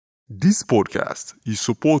This podcast is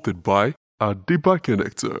supported by Adiba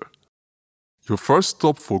Connector, your first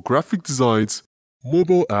stop for graphic designs,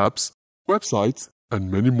 mobile apps, websites, and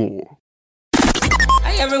many more.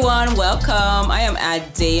 Hi everyone, welcome. I am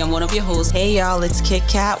Ade. I'm one of your hosts. Hey y'all, it's Kit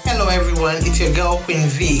Kat. Hello everyone, it's your girl Queen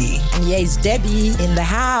V. And yeah, it's Debbie in the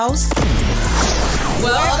house.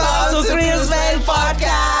 Welcome to Discriminating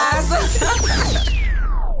Podcast.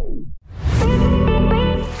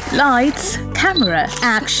 Lights, camera,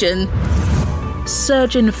 action.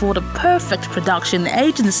 Searching for the perfect production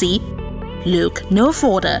agency? Look no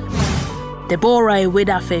further. Deborah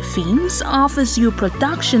Widafe Films offers you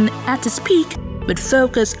production at its peak with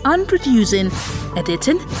focus on producing,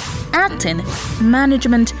 editing, acting,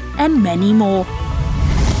 management, and many more.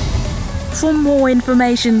 For more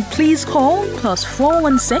information, please call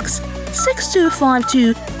 +416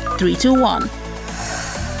 6252 321.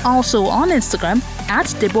 Also on Instagram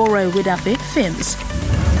at Deborah Widafe Films.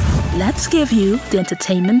 Let's give you the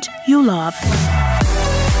entertainment you love.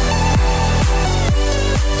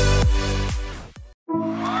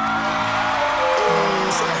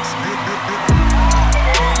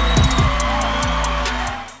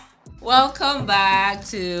 Welcome back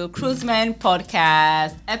to Cruiseman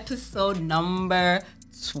Podcast, episode number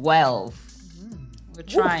 12. We're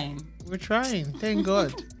trying. We're trying, thank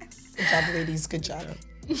God. Good job, ladies. Good job.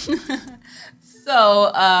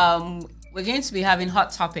 So, we're going to be having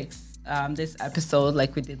hot topics this episode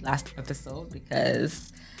like we did last episode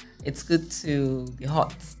because it's good to be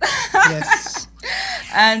hot. Yes.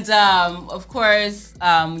 And, of course,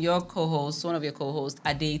 your co-host, one of your co-hosts,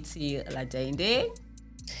 Adeti Ladende.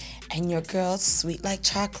 And your girl, sweet like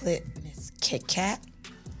chocolate, Miss Kit Kat.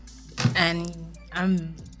 And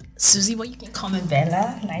I'm Susie, what you can call me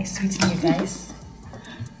Bella. Nice meeting you guys.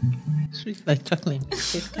 Sweet like chocolate.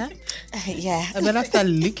 Kit Kat? Yeah. I better start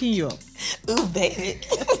licking you up. Ooh, baby.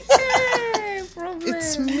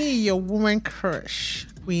 It's me, your woman crush,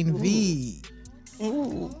 Queen V.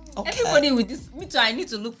 Ooh, okay. Everybody with this, me too, I need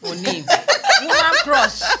to look for name. Woman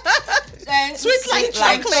crush. Then Sweet like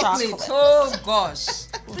chocolate. Oh gosh.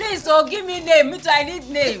 Please, give me name. Me too, I need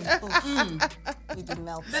name. We be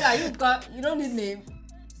melting. Bella, you don't need name.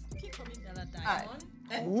 Keep calling Bella Diamond.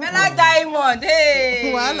 Bella Diamond.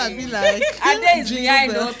 Hey. Well, I be like. Ade is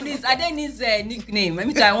behind though. Please, Ade needs a nickname.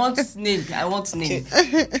 Me too, I want name.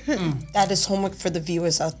 That is homework for the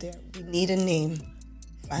viewers out there. We need a name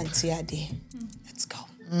for Auntie Ade. Let's go.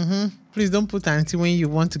 Please don't put auntie when you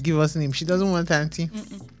want to give us a name. She doesn't want auntie.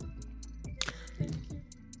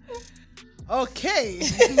 Okay.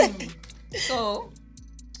 So,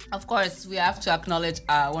 of course, we have to acknowledge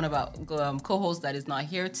one of our co-hosts that is not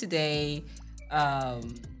here today. Our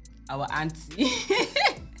auntie,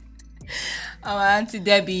 our auntie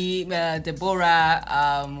Debbie,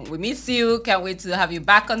 Deborah. We miss you. Can't wait to have you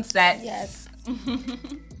back on set. Yes.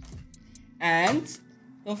 And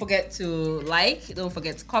don't forget to like. Don't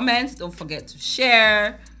forget to comment. Don't forget to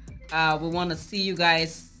share. We want to see you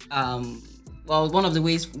guys. One of the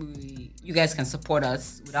ways you guys can support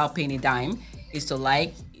us without paying a dime is to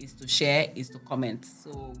like, is to share, is to comment.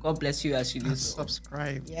 So God bless you as you do so.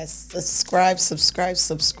 Subscribe. Yes. Subscribe.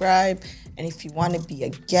 And if you want to be a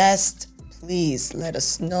guest, please let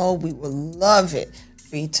us know. We will love it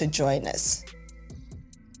for you to join us.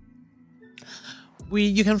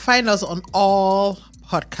 You can find us on all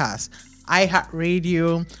podcasts,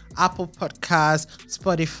 iHeartRadio, Apple Podcasts,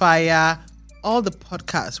 Spotify, all the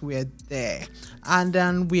podcasts, we're there. And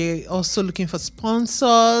then we're also looking for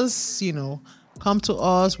sponsors, come to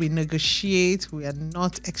us, we negotiate. We are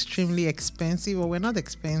not extremely expensive, or we're not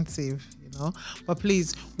expensive, but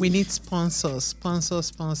please, we need sponsors.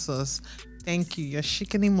 Thank you. You're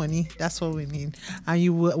shaking money. That's what we need. And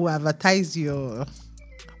you will advertise your,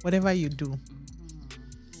 whatever you do.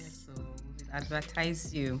 Yes, so we'll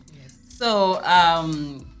advertise you. Yes. So,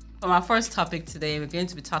 from our first topic today, we're going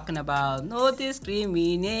to be talking about no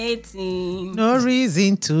discriminating. No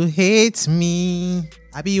reason to hate me.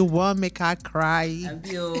 I be you want make her cry.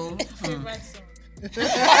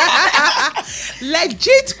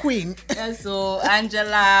 Legit queen. Yeah, so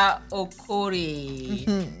Angela OKORIE.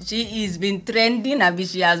 She has been trending.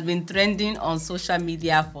 She has been trending on social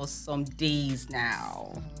media for some days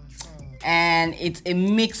now. And it's a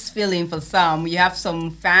mixed feeling for some. You have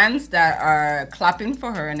some fans that are clapping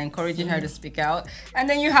for her and encouraging her to speak out. And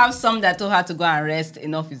then you have some that told her to go and rest.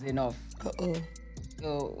 Enough is enough.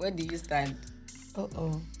 So where do you stand?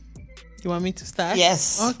 You want me to start?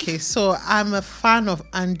 Yes. Okay, so I'm a fan of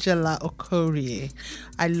Angela OKORIE.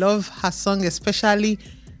 I love her song, especially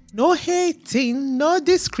No hating, no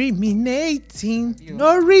discriminating,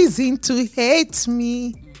 no reason to hate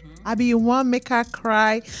me. Abby, you want to make her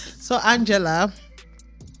cry? So, Angela,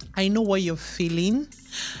 I know what you're feeling.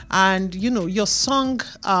 And, your song,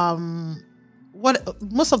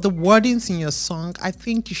 most of the wordings in your song, I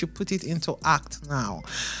think you should put it into act now.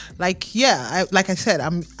 Like I said,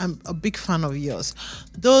 I'm a big fan of yours.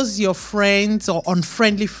 Those your friends or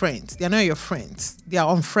unfriendly friends, they're not your friends. They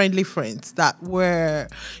are unfriendly friends that were,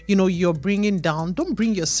 you're bringing down. Don't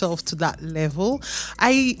bring yourself to that level.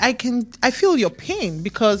 I feel your pain,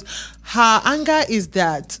 because her anger is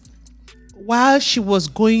that while she was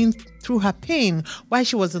going through her pain, while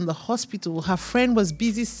she was in the hospital, her friend was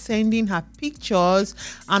busy sending her pictures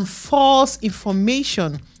and false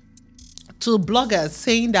information to bloggers,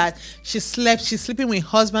 saying that she's sleeping with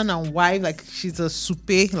husband and wife, like she's a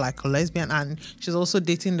soupe, like a lesbian, and she's also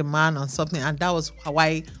dating the man or something, and that was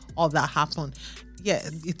why all that happened. Yeah,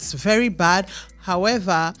 it's very bad.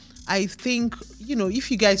 However, I think, if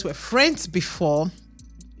you guys were friends before,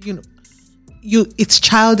 it's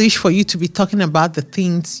childish for you to be talking about the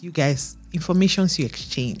things information you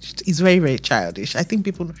exchanged. It's very, very childish. I think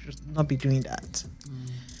people should not be doing that.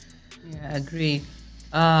 Yeah, I agree.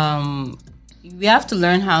 We have to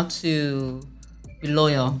learn how to be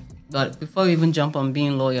loyal. But before we even jump on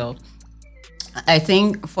being loyal, I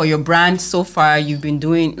think for your brand so far, she's been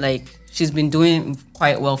doing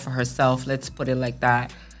quite well for herself. Let's put it like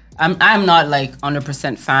that. I'm not like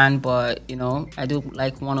 100% fan, but I do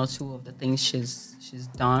like one or two of the things she's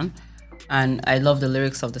done, and I love the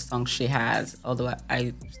lyrics of the song she has. Although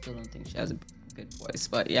I still don't think she has a good voice,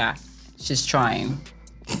 but yeah, she's trying,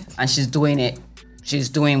 and she's doing it. She's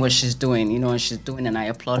doing what she's doing, and she's doing, and I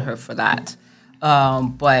applaud her for that.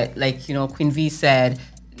 But like Queen V said,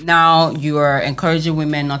 now you are encouraging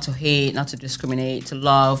women not to hate, not to discriminate, to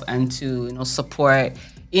love, and to support.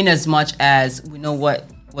 In as much as we know what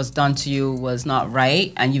was done to you was not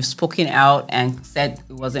right, and you've spoken out and said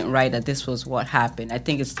it wasn't right, that this was what happened. I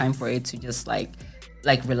think it's time for it to just like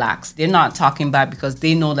relax. They're not talking back because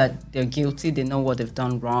they know that they're guilty. They know what they've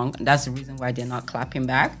done wrong, and that's the reason why they're not clapping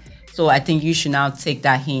back. So I think you should now take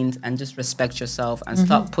that hint and just respect yourself and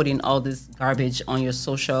stop putting all this garbage on your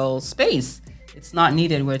social space. It's not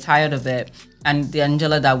needed. We're tired of it. And the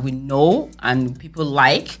Angela that we know and people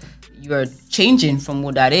like, you're changing from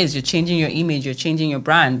what that is. You're changing your image. You're changing your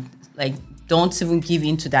brand. Like, don't even give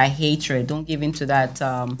into that hatred. Don't give into that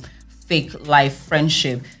fake life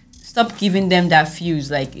friendship. Stop giving them that fuse.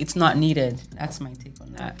 Like, it's not needed. That's my take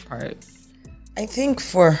on that part. I think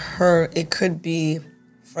for her, it could be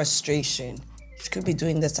frustration. She could be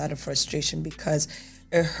doing this out of frustration because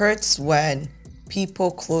it hurts when people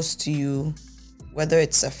close to you, whether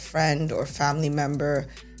it's a friend or family member,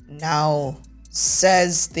 now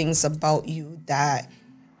says things about you that,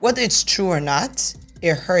 whether it's true or not,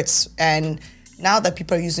 it hurts. And now that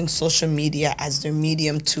people are using social media as their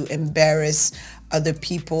medium to embarrass other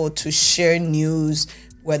people, to share news,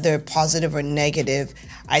 whether positive or negative,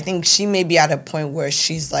 I think she may be at a point where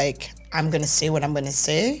she's like, I'm going to say what I'm going to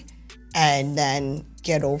say and then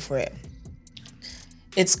get over it.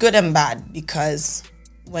 It's good and bad, because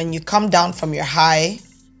when you come down from your high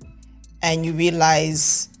and you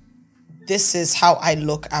realize this is how I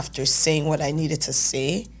look after saying what I needed to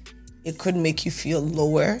say, it could make you feel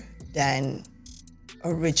lower than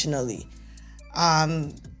originally.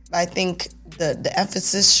 I think the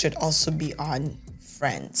emphasis should also be on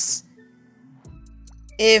friends.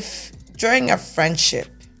 If during a friendship,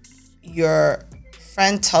 your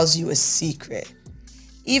friend tells you a secret,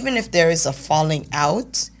 even if there is a falling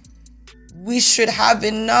out, we should have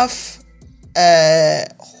enough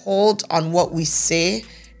hold on what we say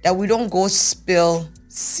that we don't go spill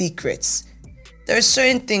secrets. There are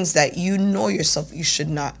certain things that you know yourself you should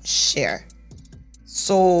not share.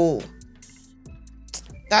 So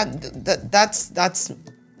that's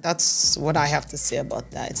what I have to say about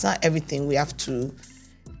that. It's not everything we have to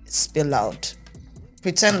spill out.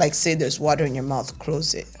 Pretend like, say there's water in your mouth,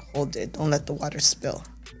 close it, hold it, don't let the water spill.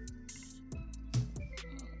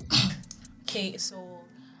 Okay, so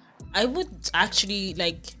I would actually,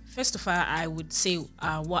 first of all, I would say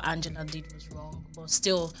what Angela did was wrong, but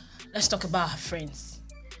still, let's talk about her friends.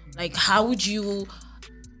 Like, how would you,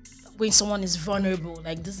 when someone is vulnerable,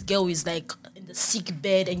 like this girl is like in the sick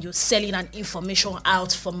bed and you're selling an information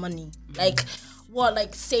out for money,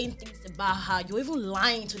 saying things about her, you're even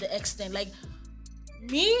lying to the extent,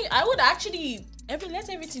 me, I would actually, let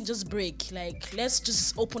everything just break. Let's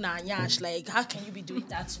just open our nyash. How can you be doing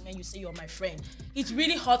that to me? You say you're my friend. It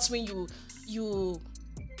really hurts when you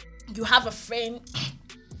have a friend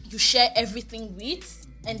you share everything with,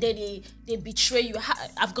 and then they betray you.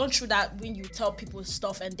 I've gone through that when you tell people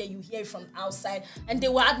stuff and then you hear it from outside, and they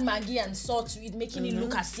will add Maggie and salt to it, making it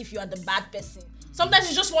look as if you are the bad person. Sometimes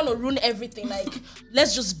you just want to ruin everything. Like,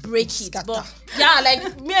 let's just break it. Scatter. But yeah, like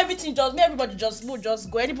everybody just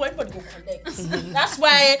go. Anybody go collect. That's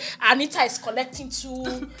why Anita is collecting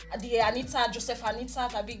too. Joseph Anita,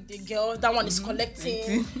 the girl, that one is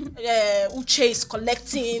collecting. Uche is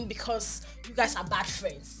collecting because you guys are bad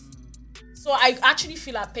friends. So I actually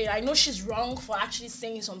feel her pain. I know she's wrong for actually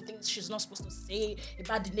saying some things she's not supposed to say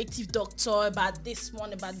about the native doctor, about this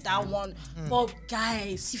one, about that one. But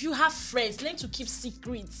guys, if you have friends, learn to keep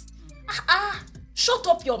secrets. Shut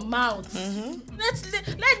up your mouth.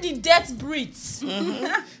 Let the dead breathe.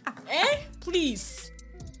 Please.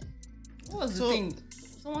 What was the thing?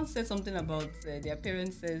 Someone said something about their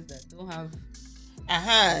parents says that don't have.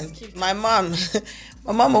 My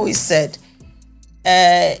mom always said,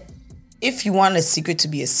 if you want a secret to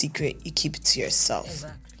be a secret, you keep it to yourself.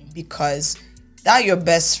 Exactly. Because that your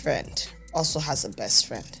best friend also has a best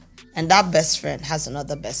friend. And that best friend has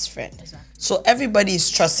another best friend. Exactly. So everybody is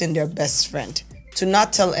trusting their best friend to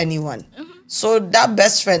not tell anyone. So that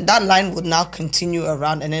best friend, that line would now continue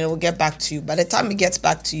around and then it will get back to you. By the time it gets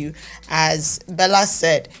back to you, as Bella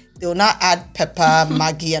said, they will not add pepper,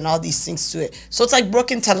 Maggie, and all these things to it. So it's like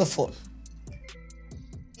broken telephone.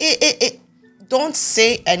 Don't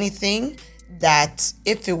say anything that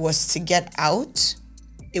if it was to get out,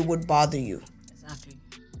 it would bother you. Exactly.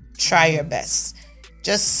 Try your best.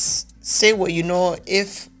 Just say what you know.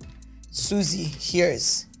 If Susie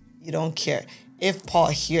hears, you don't care. If Paul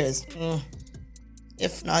hears,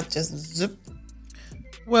 if not, just zip.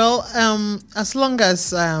 Well, as long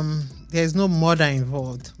as there's no murder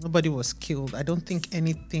involved, nobody was killed, I don't think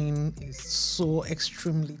anything is so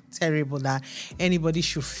extremely terrible that anybody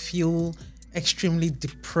should feel extremely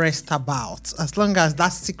depressed about, as long as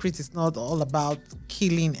that secret is not all about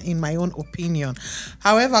killing, in my own opinion.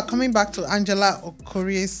 However, coming back to Angela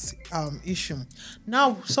OKORIE's issue,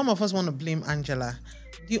 now some of us want to blame Angela.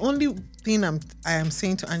 The only thing I am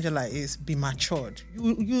saying to Angela is be matured.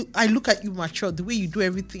 I look at you matured, the way you do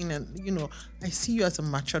everything, and I see you as a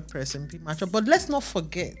matured person. Be matured, but let's not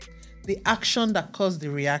forget the action that caused the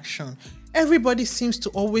reaction. Everybody seems to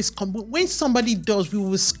always come. When somebody does, we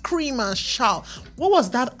will scream and shout. What was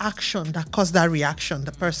that action that caused that reaction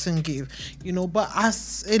the person gave? But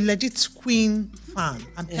as a legit Queen fan,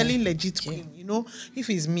 I'm telling legit Queen, if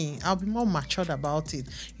it's me, I'll be more matured about it.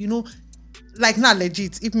 Like now,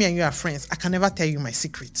 legit, if me and you are friends, I can never tell you my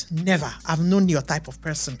secret. Never. I've known your type of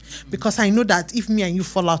person. Because I know that if me and you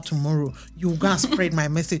fall out tomorrow, you're going to spread my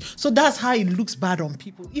message. So that's how it looks bad on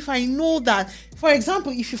people. If I know that, for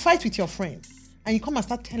example, if you fight with your friend and you come and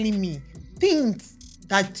start telling me things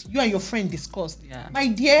that you and your friend discussed, my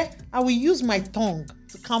dear, I will use my tongue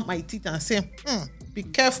to count my teeth and say, be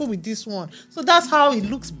careful with this one. So that's how it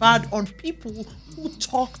looks bad on people who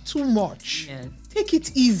talk too much. Yes. Take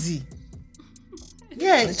it easy.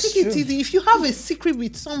 Yeah, take it easy. If you have a secret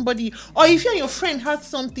with somebody, or if you and your friend had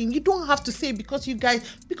something, you don't have to say because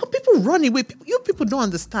people run away. You people don't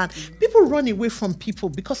understand. People run away from people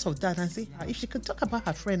because of that and say, if she could talk about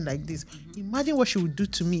her friend like this, imagine what she would do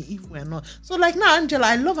to me if we're not. So like now, Angela,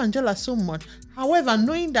 I love Angela so much. However,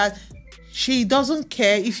 knowing that she doesn't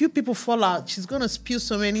care if you people fall out, she's going to spill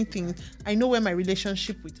so many things. I know where my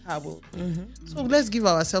relationship with her will. So let's give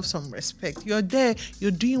ourselves some respect. You're there,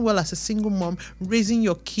 you're doing well as a single mom, raising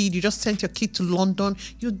your kid. You just sent your kid to London.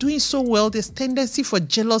 You're doing so well. There's tendency for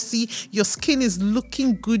jealousy. Your skin is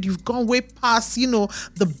looking good. You've gone way past,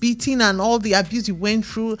 the beating and all the abuse you went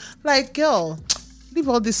through. Like, girl, leave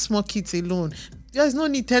all these small kids alone. There's no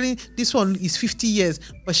need telling this one is 50 years,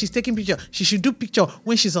 but she's taking picture. She should do picture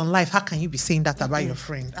when she's on live. How can you be saying that about your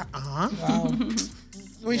friend? Wow.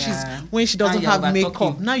 When she doesn't have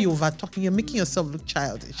makeup, now you're over talking. You're making yourself look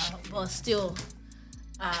childish. But still,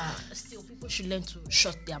 people should learn to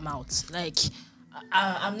shut their mouths. Like,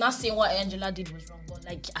 I'm not saying what Angela did was wrong, but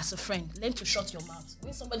like as a friend, learn to shut your mouth.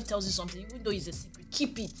 When somebody tells you something, even though it's a secret,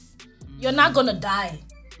 keep it. You're not gonna die.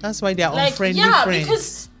 That's why they're unfriendly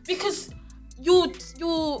friends. Because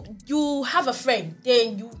you have a friend,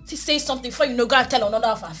 then you say something before go and tell another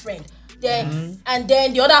of our friend. Then and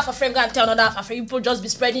then the other half a friend go and tell another half a friend. People just be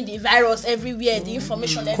spreading the virus everywhere, the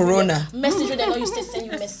information everywhere. Corona. Message when they know you still send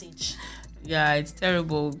you message. Yeah, it's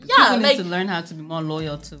terrible. Yeah, people need to learn how to be more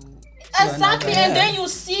loyal to exactly, another. and then you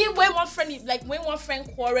see when one friend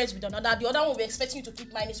quarrels with another, the other one will be expecting you to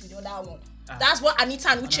keep minus with the other one. That's what Anita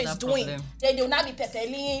and Uche is doing. Problem. Then they'll not be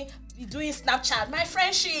pepeling, be doing Snapchat, my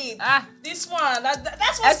friendship, this one,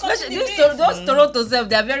 that's what's Especially causing those Toronto self,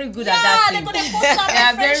 they are very good at that they're thing. gonna post up They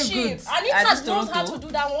my are very friendship. good. Anita at this knows how Toronto. to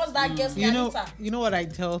do that once that gets You know, Anita. you know what I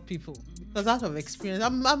tell people, because out of experience,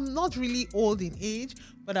 I'm not really old in age,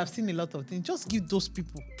 but I've seen a lot of things. Just give those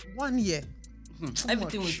people 1 year.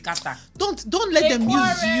 Everything will scatter. Don't let They them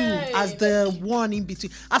use you quarrel. as the one in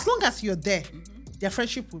between. As long as you're there, their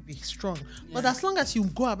friendship will be strong. But as long as you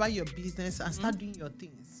go about your business and start doing your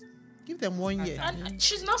things, give them 1 year. And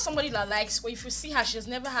she's not somebody that likes, well, if you see her, she has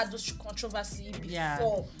never had those controversy before. Yeah.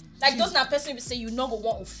 Like, those not person will say you not gonna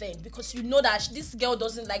want to offend because you know that this girl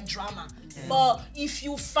doesn't like drama. But if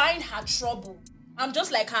you find her trouble, I'm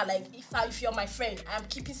just like her. Like, if you're my friend, I'm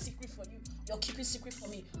keeping secret for you. You're keeping secret for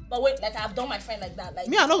me. But wait, like, I've done my friend like that. Like,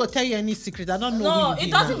 Me, I'm not gonna tell you any secret. I don't know. no, who you it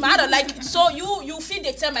be doesn't now. matter. Like, so you feel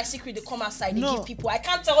they tell my secret, they come outside, they No. give people. I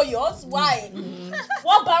can't tell yours. Why?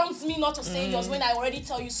 What bounds me not to say yours when I already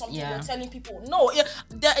tell you something? Yeah. You're telling people. No,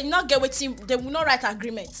 they not get with him. They will not write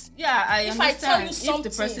agreements. Yeah, I If I tell understand. you If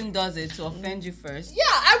something- the person does it to offend you first, Yeah,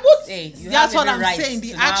 I would. hey, you That's have what every I'm right saying.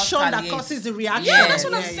 The to now action that retaliate. causes the reaction. Yeah, that's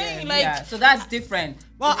what I'm Yeah, saying. yeah. Like, Yeah, so that's different.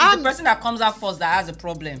 Well, It's the person that comes out first that has a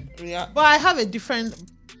problem. Yeah. But I have a different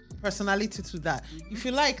personality to that. If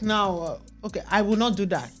you like now, okay, I will not do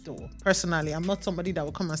that though. Personally, I'm not somebody that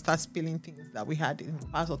will come and start spilling things that we had in the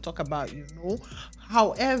past or talk about,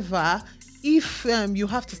 However, if you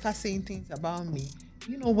have to start saying things about me,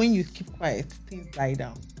 when you keep quiet, things die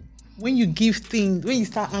down. When you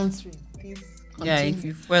start answering, things Yeah, continue. if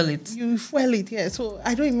you fuel it. You fuel it, yeah. So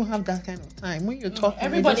I don't even have that kind of time. When you're talking,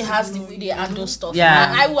 everybody I just- has the way they handle stuff.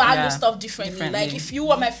 Yeah, I will handle yeah. stuff differently. Like, Differently. if you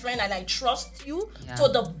are my friend and I trust you Yeah. to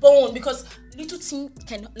the bone, because little thing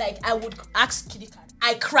can, like, I would ask kitty cat.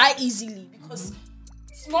 I cry easily because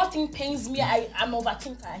small thing pains me. I'm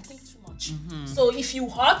overthinker. I think too much. So if you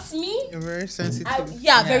hurt me, You're very sensitive.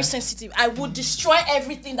 very sensitive. I would destroy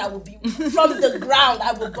everything that would be from the ground.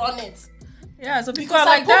 I would burn it. Yeah, so people Because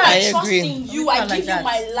are I like put my that. I trust agree. in you. People I are give like you that.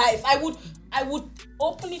 my life. I would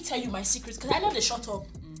openly tell you my secrets because I know they shut up.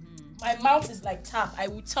 My mouth is like tap. I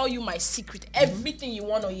will tell you my secret, everything you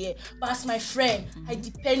want to hear. But as my friend, I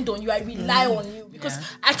depend on you. I rely on you because Yeah.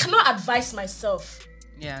 I cannot advise myself.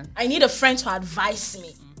 Yeah. I need a friend to advise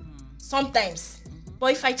me sometimes.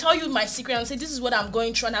 But if I tell you my secret and say this is what I'm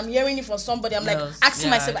going through and I'm hearing it from somebody, I'm like Yes, asking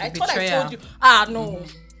yeah, myself, the I thought I betrayal. told you. No.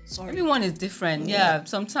 Sorry. Everyone is different. Yeah.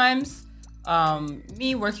 Sometimes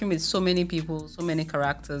me working with so many people, so many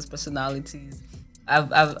characters, personalities,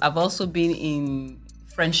 I've also been in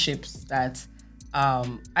friendships that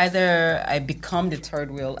either I become the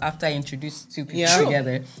third wheel after I introduce two people Yeah. True.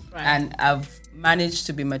 together, and I've managed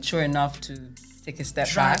to be mature enough to take a step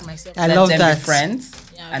Drag back. myself. I let love them that. be friends,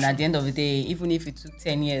 Yeah, and at the end of the day, even if it took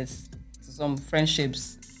 10 years, some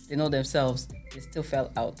friendships, they know themselves, they still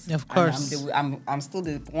fell out. Of And course. I'm still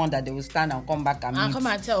the one that they will stand and come back and I'll meet. come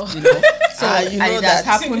and tell. You know? So You know and it that. has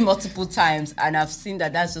happened multiple times, and I've seen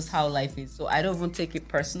that that's just how life is. So I don't even take it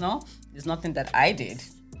personal. There's nothing that I did.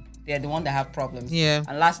 They're the one that have problems. Yeah.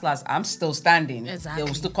 And last, I'm still standing. Exactly. They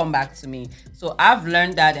will still come back to me. So I've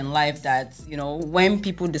learned that in life that, when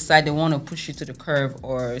people decide they want to push you to the curb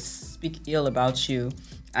or speak ill about you,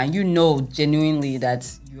 and genuinely that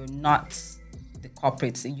you're not the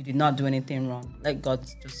culprit, you did not do anything wrong, let God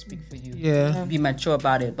just speak for you. Yeah. Be mature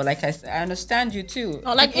about it. But like I said, I understand you too.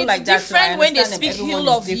 No, like People it's that too, I different when they understand them. speak Everyone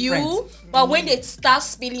ill is of you, different. but when they start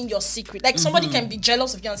spilling your secret, like somebody can be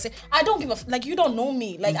jealous of you and say, "I don't give a like you don't know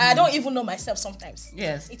me, like I don't even know myself." Sometimes,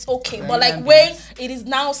 Yes. it's okay, Very but like ambiguous. when it is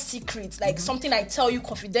now secret, like something I tell you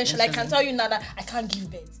confidential, I can tell you now that I can't give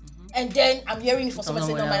birth. And then I'm hearing it from somebody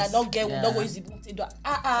saying, "No, someone man, I else. don't get, we Yeah. don't go easy, we do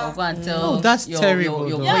Or go and tell Oh, that's terrible,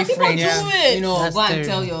 your though. Yeah, people boyfriend. do it. That's Go and terrible.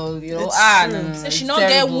 tell your It's no, true. no, Say it's she not get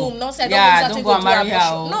terrible. womb, not say I Yeah, don't don't go go and to marry abortion.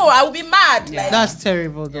 her. No, I will be mad. Yeah. Like, That's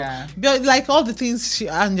terrible, though. Yeah. But like all the things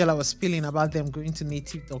Angela was spilling about them going to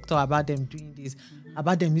native doctor, about them doing this,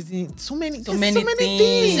 about them using so many So things. many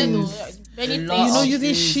things. many A things. lot You know, of using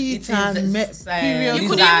things. sheets It is and period. You You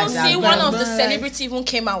could Lizard even and see one of the Bye-bye. celebrity even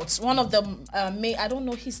came out. One of them, I don't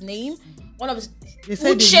know his name. One of They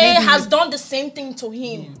said they Uche made him- has done the same thing to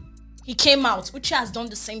him. He came out. Uche has done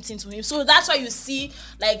the same thing to him. So that's why you see,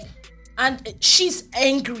 like, and she's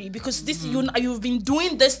angry because this you've been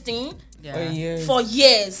doing this thing Yeah. For years. for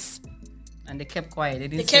years. And they kept quiet. They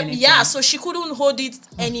didn't They say kept anything. so she couldn't hold it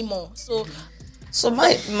anymore. So So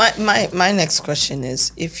my next question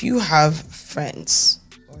is, if you have friends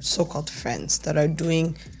or so-called friends that are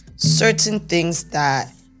doing certain things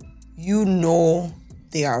that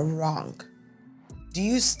they are wrong, do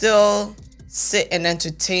you still sit and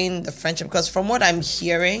entertain the friendship? Because from what I'm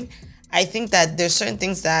hearing, I think that there's certain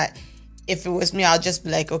things that if it was me, I'll just be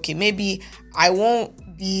like, okay, maybe I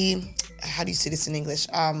won't be, how do you say this in English?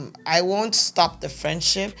 I won't stop the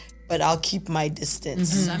friendship, but I'll keep my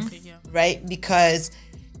distance. Exactly, yeah. Right? Because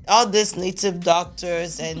all this native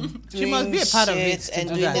doctors and She must be a part of it and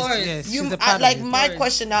to do doing that. this. Yes, You, she's a part like of it. my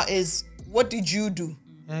question now is, what did you do?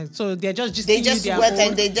 So they're just They just went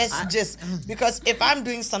and they just just because if I'm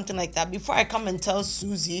doing something like that, before I come and tell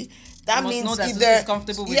Susie, that You must means know that either Susie's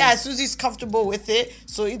comfortable with it. Susie's comfortable with it.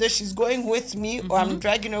 So either she's going with me or I'm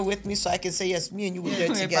dragging her with me, so I can say yes, me and you were there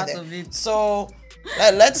We're part together. of it. So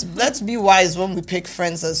let's be wise when we pick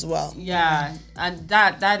friends as well. Yeah, and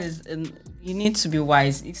that is, you need to be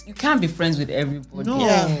wise. You can't be friends with everybody. No.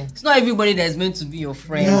 Yeah. It's not everybody that's meant to be your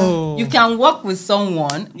friend. No. You can work with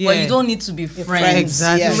someone, but Yeah. you don't need to be friends.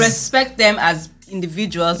 Exactly. Yes. You respect them as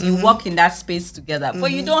individuals. You work in that space together, but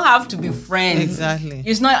you don't have to be friends. Exactly.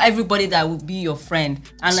 It's not everybody that will be your friend.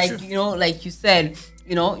 And like you said,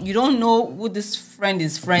 you don't know who this friend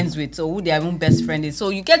is friends with or who their own best friend is. So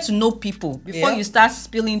you get to know people before Yeah. you start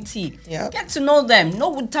spilling tea. Yeah. Get to know them. Know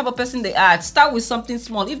what type of person they are. Start with something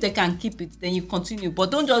small. If they can keep it, then you continue.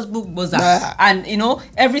 But don't just book buzzer. Nah. And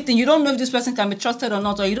everything. You don't know if this person can be trusted or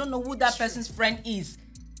not, or you don't know who that person's friend is.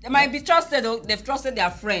 They might be trusted, or they've trusted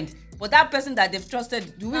their friend. But that person that they've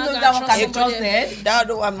trusted, do we know if that one can be trusted?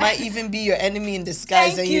 That one might even be your enemy in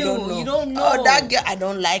disguise, Thank and you you. don't know. You don't know. Oh, that girl, I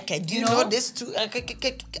don't like her. Do you know this too?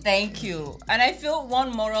 Thank you. And I feel one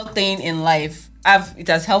moral thing in life, it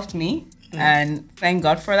has helped me, and thank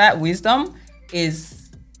God for that wisdom, is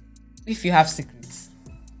if you have secrets,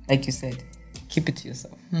 like you said, keep it to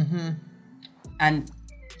yourself. And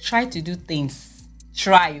try to do things.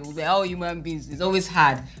 We're all human beings. It's always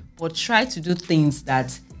hard. But try to do things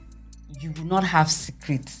that you will not have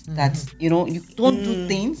secrets. That, you don't do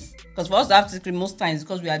things. Because for us to have secrets most times,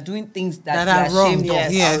 because we are doing things that we are wrong. ashamed of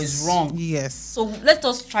or is wrong. Yes. So let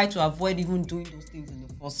us try to avoid even doing those things in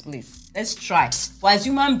the first place. Let's try. But as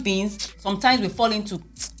human beings, sometimes we fall into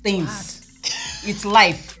things. It's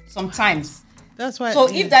life sometimes. That's why. So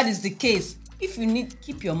if that is the case, if you need,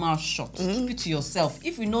 keep your mouth shut. Keep it to yourself.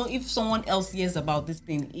 If someone else hears about this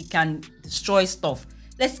thing, it can destroy stuff.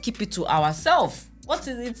 Let's keep it to ourselves. What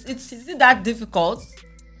is it? Is it that difficult?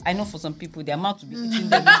 I know for some people, their mouth will be eating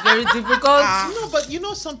them. It's very difficult. No,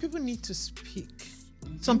 but some people need to speak.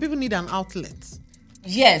 Some people need an outlet.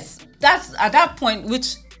 Yes, that's at that point,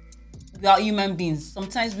 which we are human beings.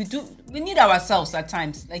 Sometimes we need ourselves at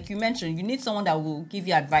times. Like you mentioned, you need someone that will give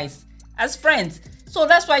you advice as friends. So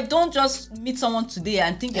that's why don't just meet someone today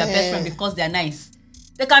and think you're best friend because they're nice.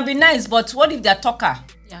 They can be nice, but what if they're talker?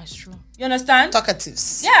 Yeah, it's true. You understand?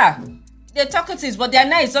 Talkatives. Yeah. They're talkatives, but they're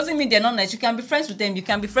nice. Doesn't mean they're not nice. You can be friends with them. You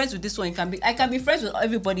can be friends with this one. I can be friends with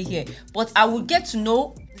everybody here. But I will get to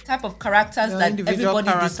know the type of characters that everybody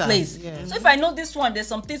displays. Yeah. So if I know this one, there's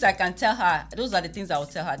some things I can tell her. Those are the things I will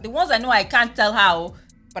tell her. The ones I know I can't tell her,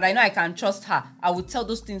 but I know I can trust her, I will tell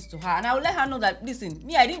those things to her. And I will let her know that, listen,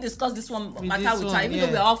 me, I didn't discuss this one matter with her, even though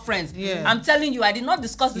we're all friends. Yeah. I'm telling you, I did not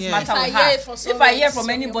discuss this matter with If I hear her. it from If I hear someone from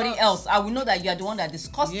anybody else, else, I will know that you are the one that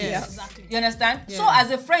discussed it. Exactly. You understand? So as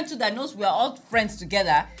a friend too that knows we are all friends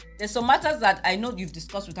together, there's some matters that I know you've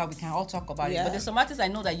discussed with her, we can all talk about it. But there's some matters I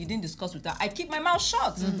know that you didn't discuss with her. I keep my mouth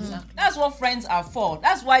shut. That's what friends are for.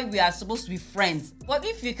 That's why we are supposed to be friends. But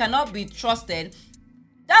if you cannot be trusted,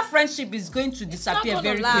 that friendship is going to disappear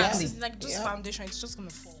very quickly. It's like just foundation. It's just gonna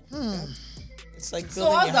fall. It's like So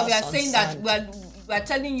building us your that we are house on saying that sand. we are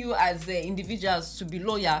telling you as individuals to be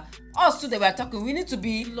loyal. Us too that we are talking, we need to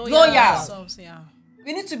be loyal. Ourselves, yeah.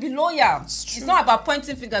 We need to be loyal. It's not about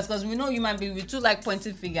pointing fingers, because we know human beings, we too like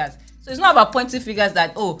pointing fingers. So it's not about pointing fingers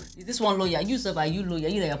that, is this one loyal? You serve, are you loyal?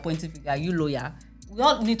 You that are pointing finger, are you loyal? We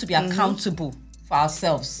all need to be accountable for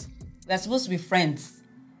ourselves. We are supposed to be friends.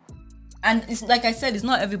 And it's like I said, it's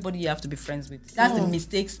not everybody you have to be friends with. That's the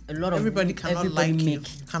mistakes a lot of Everybody cannot like make. you.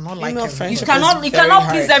 You cannot like Female everybody. friendship You is cannot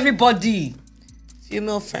very please hard. everybody.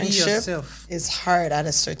 Female friendship yourself. is hard at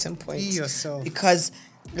a certain point. Be yourself. Because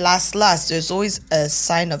last, there's always a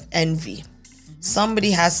sign of envy.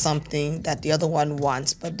 Somebody has something that the other one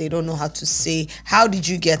wants, but they don't know how to say, how did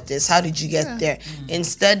you get this? How did you get there?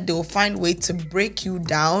 Instead, they'll find a way to break you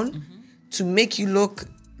down, to make you look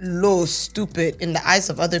low, stupid in the eyes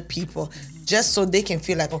of other people, just so they can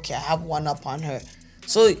feel like, okay, I have one up on her.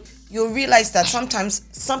 So you'll realize that sometimes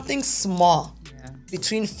something small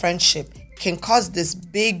between friendship can cause this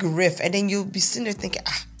big rift, and then you'll be sitting there thinking,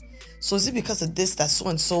 so is it because of this that so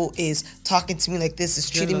and so is talking to me like this, is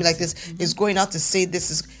treating me like this, is going out to say this?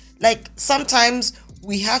 Is like, sometimes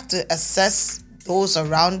we have to assess those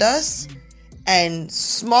around us and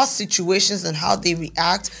small situations and how they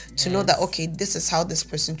react to know that, okay, this is how this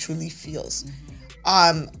person truly feels.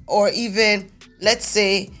 Or even, let's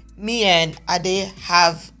say me and Ade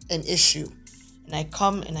have an issue, and I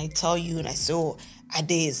come and I tell you and I say, oh,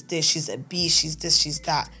 Ade is this, she's a B, she's this, she's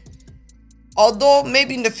that. Although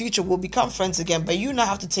maybe in the future we'll become friends again, but you now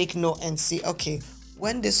have to take note and see, okay,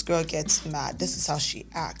 when this girl gets mad, this is how she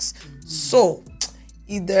acts. So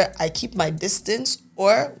either I keep my distance,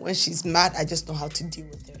 or when she's mad, I just know how to deal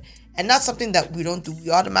with her. And that's something that we don't do. We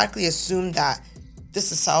automatically assume that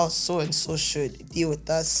this is how so-and-so should deal with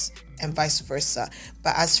us, and vice versa.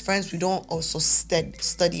 But as friends, we don't also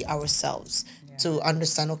study ourselves to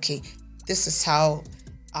understand, okay, this is how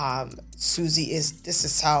Susie is, this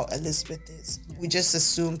is how Elizabeth is. We just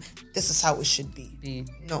assume this is how it should be.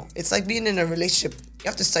 No, it's like being in a relationship. You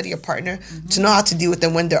have to study your partner to know how to deal with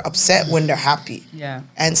them when they're upset, when they're happy. Yeah.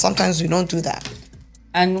 And sometimes we don't do that.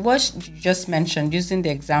 And what you just mentioned, using the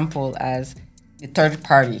example as the third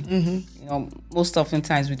party, you know, most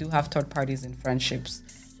oftentimes we do have third parties in friendships,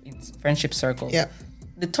 in friendship circles. Yeah.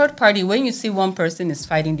 The third party, when you see one person is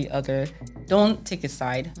fighting the other, don't take a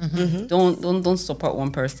side. Don't support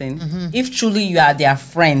one person. If truly you are their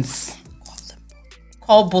friends,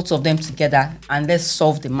 call both of them together and let's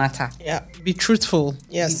solve the matter. Yeah. Be truthful.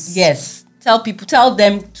 Yes. Yes. Tell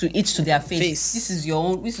them to each to their face. Face. This is your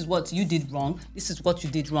own. This is what you did wrong. This is what you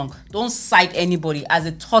did wrong. Don't cite anybody as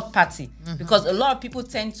a third party, because a lot of people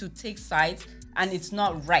tend to take sides and it's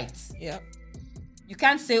not right. Yeah. You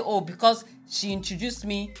can't say, oh, because she introduced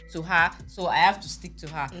me to her, so I have to stick to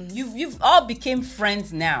her. You've all became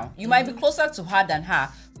friends now. You might be closer to her than her,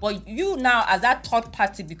 but you now as that third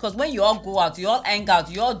party, because when you all go out, you all hang out,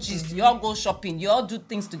 you all gist, you all go shopping, you all do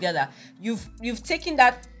things together. You've taken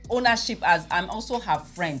that ownership as I'm also her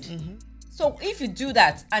friend. So if you do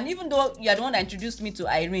that, and even though you're the one that introduced me to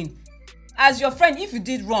Irene, as your friend, if you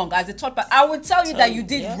did wrong as a third party, I will tell you that you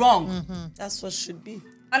did wrong. That's what should be.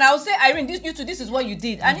 And I will say, Irene, this is what you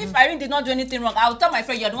did. And if Irene did not do anything wrong, I will tell my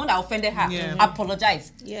friend, you're the one that offended her.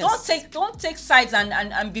 Apologize. Yes. Don't take sides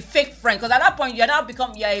and be fake friend. Because at that point, you're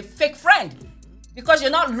a fake friend. Because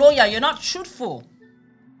you're not loyal, you're not truthful.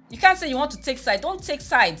 You can't say you want to take sides. Don't take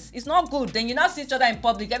sides. It's not good. Then you now see each other in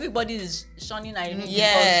public. Everybody is shunning Irene.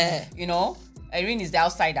 Yeah. Because, Irene is the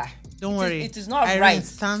outsider. Don't worry. It is not Irene, right.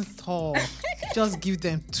 stand tall. Just give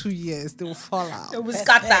them 2 years. They will fall out. They will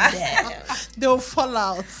scatter. They will fall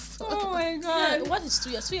out. Oh my God. What is 2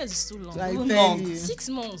 years? 2 years is too long. I Too tell long. you. 6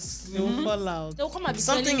 months. They will fall out. They'll come and be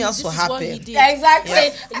Something telling you, else this will is what he happen. did.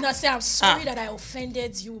 Exactly. Say, I'm sorry that I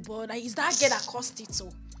offended you, but like, is that girl that caused it? So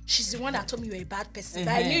she's the one that told me you're a bad person.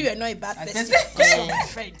 But I knew you're not a bad person because you're my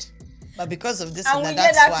friend. But because of this And we and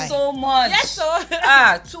get that's that why. so much. Yes,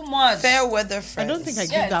 so Too much. Fair weather I friends. don't think I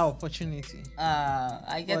give Yes. that opportunity.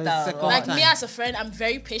 I get Or that. second a lot. like time. me as a friend, I'm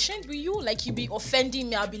very patient with you. Like you be offending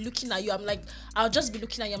me, I'll be looking at you. I'm like, I'll just be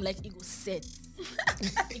looking at you. I'm like, it go set.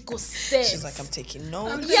 It go set. She's like, I'm taking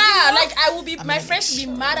notes. Yeah, like I will be. My gonna friends will make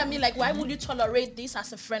be mad at me. Like, why would you tolerate this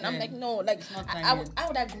as a friend? I'm like, no. Like, not time how yet.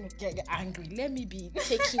 would I gonna get angry? Let me be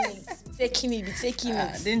taking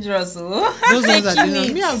it. Dangerous. Oh. Those ones are Taking dangerous.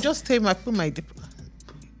 it. Me, I'll just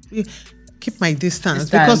keep my distance, Distance.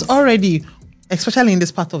 because already, especially in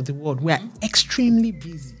this part of the world, we are extremely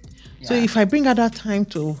busy. So if I bring out that time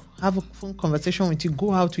to have a phone conversation with you,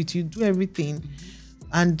 go out with you, do everything,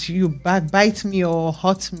 and you bite me or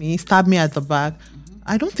hurt me, stab me at the back,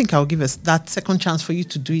 I don't think I'll give us that second chance for you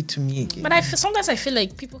to do it to me again. But sometimes I feel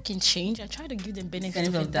like people can change. I try to give them benefit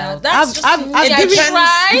of the doubt. doubt. That's just I've me. given-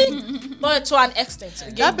 I try, but to an extent.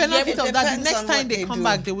 Again, That benefit it of that, the depends next on time what they they come do.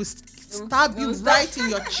 back, they will stab you right in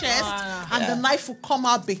your chest, and the knife will come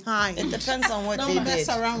out behind. It depends on what they Don't mess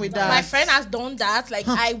did. around with that. My friend has done that. Like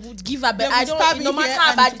I would give her, They I will don't. stab No you matter here how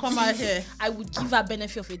and bad to come it out is, here. I would give her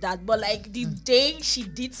benefit of that. But like the day she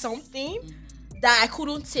did something that I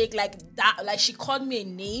couldn't take, like that, like she called me a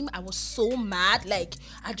name. I was so mad. Like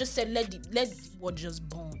I just said, let the word just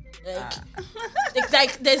burn.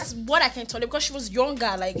 Like there's what I can tell her, because she was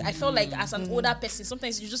younger. Like I felt like as an older person,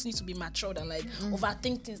 sometimes you just need to be matured and like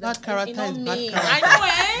overthink things. Bad That character you know is me. bad I character. know,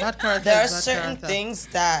 eh? Bad character There are is bad certain character. things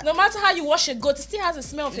that No matter how you wash a goat, it still has a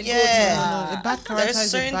smell of a goat. Yeah. A bad character there's is a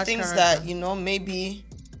certain bad things character. that maybe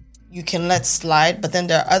you can let slide, but then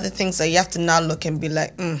there are other things that you have to now look and be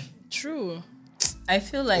like, True. I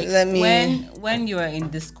feel like Let me- when you are in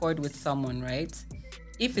discord with someone, right?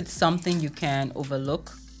 If it's something you can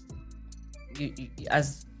overlook, you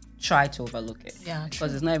as try to overlook it. Yeah,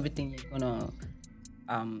 because it's not everything you're gonna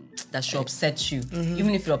that should upset you.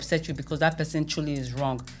 Even if it upsets you because that person truly is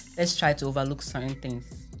wrong, let's try to overlook certain things.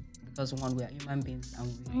 Because one, we are human beings,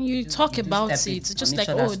 and You talk about step it. It's on just each like,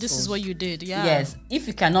 other's oh, this is toes. what you did. Yeah. Yes, if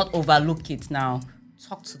you cannot overlook it now,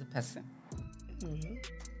 talk to the person.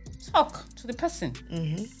 talk to the person.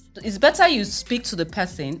 It's better you speak to the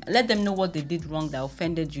person, let them know what they did wrong that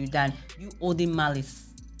offended you, than you holding malice.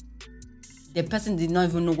 The person did not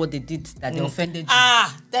even know what they did that they offended you.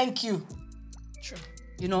 Thank you. True.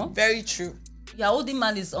 You know? Very true. You're holding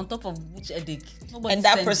malice on top of which headache. Nobody And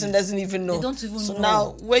that sent person you. doesn't even know. They don't even so know.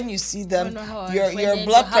 now, when you see them, Wonder how I your offended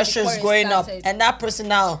blood you, how pressure the is quarrel going up, started. and that person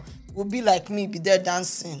now will be like me, be there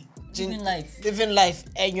dancing, living life,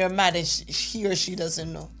 and you're mad, and he or she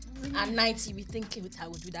doesn't know. At night, you be thinking with I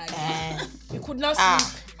would do that Eh. again. You could not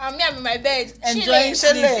sleep. I'm in my bed, Enjoying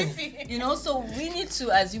chilling. sleep. You know, so we need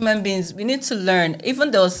to, as human beings, we need to learn.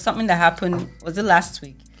 Even there was something that happened, was it last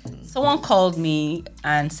week? Someone called me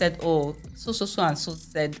and said, oh, so and so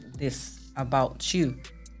said this about you.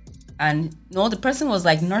 And no, the person was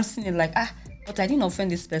like nursing it, like, but I didn't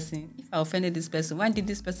offend this person. If I offended this person, why did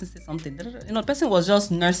this person say something? You know, the person was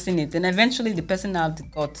just nursing it. And eventually the person now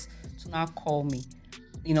got to now call me.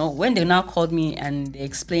 You know, when they now called me and they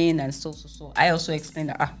explained and so, I also explained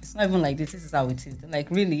that, it's not even like this is how it is. They're like,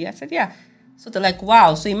 really? I said, yeah. So they're like,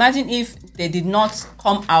 wow. So imagine if they did not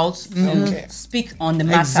come out to speak on the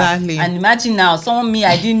matter. Exactly. And imagine now,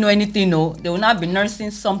 I didn't know anything, they will now be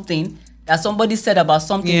nursing something that somebody said about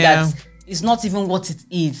something that is not even what it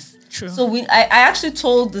is. True. So I actually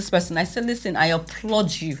told this person, I said, listen, I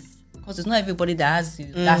applaud you, because it's not everybody that has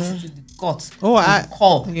the audacity, the guts to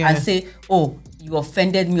call and say, oh, you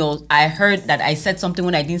offended me, or I heard that I said something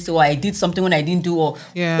when I didn't say, or I did something when I didn't do, or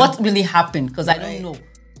what really happened, because I don't know.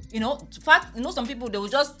 You know, in fact, some people, they will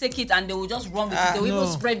just take it and they will just run with it. They will even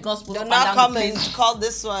spread gospel. They'll not come and call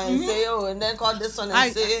this one and say, and then call this one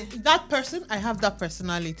and say. That person, I have that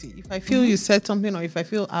personality. If I feel you said something, or if I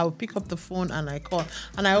feel, I'll pick up the phone and I call.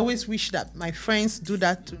 And I always wish that my friends do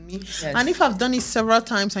that to me. Yes. And if I've done it several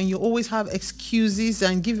times and you always have excuses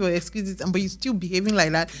and give your excuses, but you're still behaving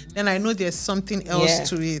like that, then I know there's something else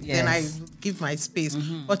to it. Then I give my space.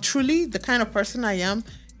 But truly, the kind of person I am,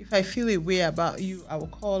 if I feel a way about you, I will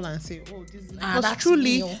call and say, oh, this is... Because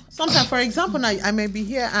truly, sometimes, for example, I may be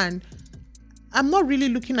here and I'm not really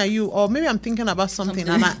looking at you, or maybe I'm thinking about something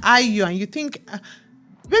and I eye you and you think...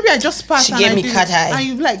 maybe I just passed she gave me cat eye. And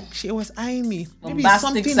you like, she was eyeing me. Maybe Bombastic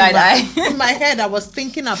something side eye. in my head I was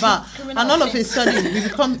thinking about. And all of a sudden, we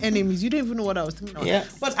become enemies. You don't even know what I was thinking about. Yeah.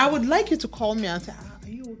 But I would like you to call me and say, are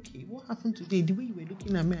you okay? What happened today? The way you were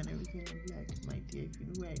looking at me and everything. I'd be like, my dear, if you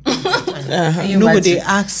know where I do, you know what they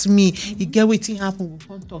ask me, you get what happened, we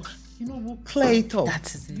can't talk. We'll clear it up.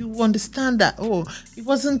 That is it. You understand that, it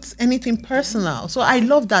wasn't anything personal. So I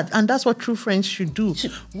love that. And that's what true friends should do.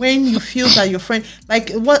 When you feel that your friend, like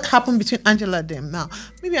what happened between Angela and them now,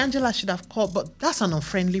 maybe Angela should have called, but that's an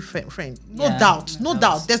unfriendly friend. No doubt.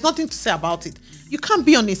 There's nothing to say about it. You can't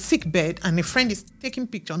be on a sick bed and a friend is taking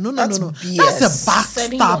picture. No. BS. That's a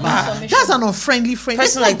backstabber. That's an unfriendly friend.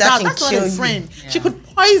 Person like that can that's kill not a you. friend. Yeah. She could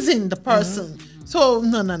poison the person. So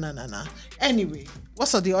no. Anyway,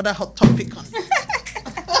 what's the other hot topic on?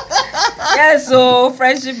 So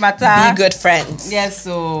friendship matter. Be good friends. Yes,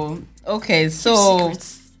 so okay, so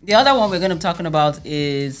the other one we're going to be talking about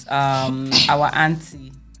is our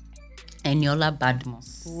auntie Eniola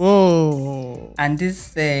Badmus. Whoa! And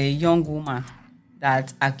this young woman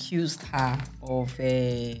that accused her of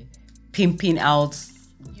pimping out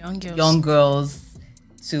young girls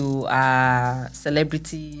to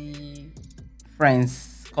celebrity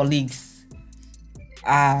friends, colleagues.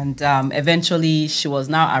 And eventually she was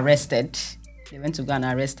now arrested. They went to go and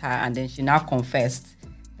arrest her, and then she now confessed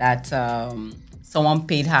that someone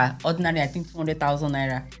paid her ordinary, I think 200,000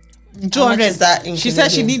 naira. 200 is that in she said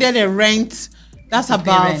she Canadian? needed a rent. That's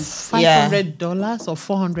about $500 or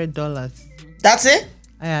 $400. That's it?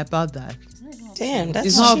 Yeah, about that. Damn, that's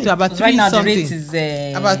It's not up to about Right 3 now the something. rate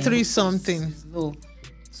is About 3 something. low.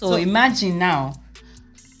 So imagine now,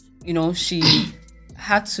 she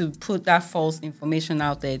had to put that false information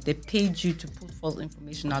out there. They paid you to put false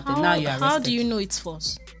information out there. Now you're arrested. How do you know it's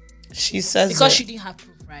false? She says Because she didn't have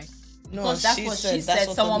proof, right? No, Because that's what she said. that's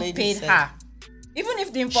what the Someone lady paid said. her. Even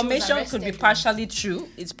if the information could be arrested. partially true,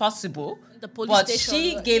 it's possible. The police But station.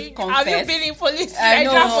 she gave Have you confess. been in police? I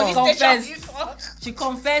know, Nigeria police confessed. station before? She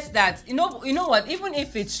confessed that you know what? Even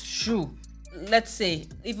if it's true, let's say,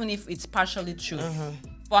 even if it's partially true,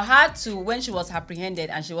 for her to, when she was apprehended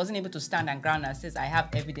and she wasn't able to stand and ground and says, "I have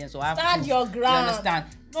evidence," or "I have Stand proof," your ground. You understand?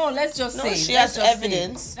 No, let's just say she let's has just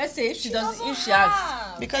evidence. Say, let's say if she doesn't, if she have.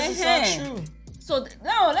 has, Because it's not true. So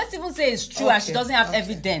no, let's even say it's true and she Okay, doesn't have okay.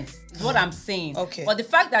 evidence. Is what I'm saying. Okay. But the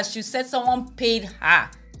fact that she said someone paid her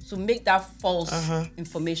to make that false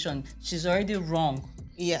information, she's already wrong.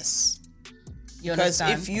 Yes. You Because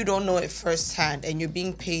understand? if you don't know it firsthand and you're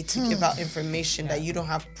being paid to give out information that you don't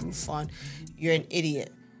have proof on, you're an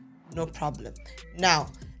idiot. no problem. Now,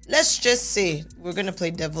 let's just say we're going to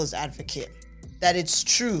play devil's advocate, that it's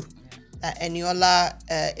true that Eniola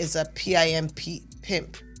is a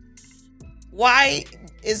pimp. Why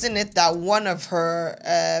isn't it that one of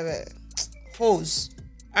her hoes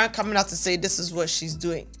aren't coming out to say this is what she's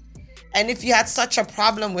doing? And if you had such a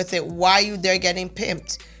problem with it, why are you there getting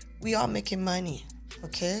pimped? We all making money,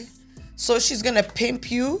 okay? So she's gonna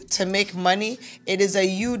pimp you to make money. It is a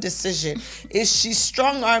you decision. If she's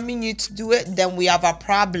strong-arming you to do it, then we have a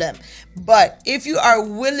problem. But if you are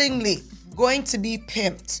willingly going to be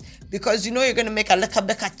pimped because you know you're gonna make a little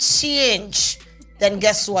bit of change, then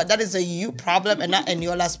guess what? That is a you problem and not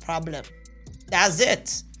Eniola's problem. That's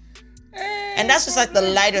it. And that's just like the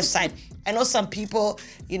lighter side. I know some people,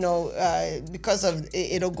 you know, because of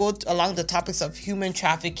it'll go along the topics of human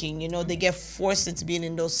trafficking, you know, they get forced into being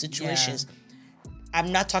in those situations. Yeah.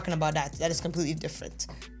 I'm not talking about that. That is completely different.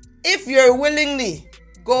 If you're willingly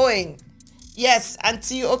going, yes,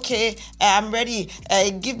 auntie, okay, I'm ready.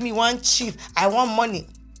 Give me one chief. I want money.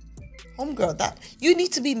 Homegirl, that you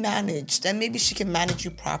need to be managed, and maybe she can manage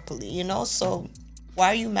you properly, you know? So why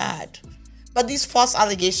are you mad? But these false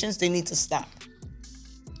allegations, they need to stop.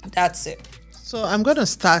 That's it. So I'm going to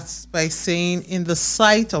start by saying, in the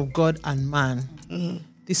sight of God and man,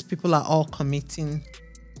 these people are all committing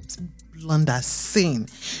blunder, sin.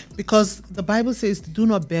 Because the Bible says, do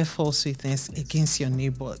not bear false witness against your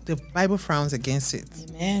neighbor. The Bible frowns against it.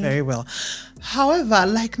 Amen. Very well. However,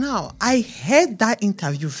 like now, I heard that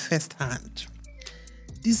interview firsthand.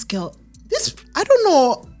 This girl, I don't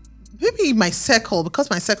know, maybe my circle, because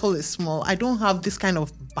my circle is small, I don't have this kind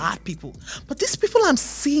of bad people. But these people I'm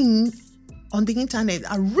seeing on the internet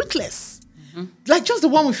are ruthless. Like just the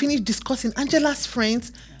one we finished discussing, Angela's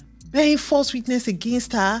friends bearing false witness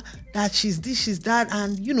against her, that she's this, she's that,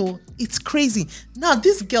 and you know, it's crazy. Now,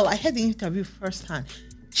 this girl, I heard the interview firsthand.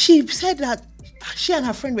 She said that she and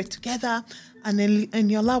her friend were together, and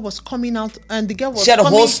Eniola was coming out, and the girl was She had a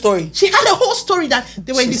whole story. She had a whole story that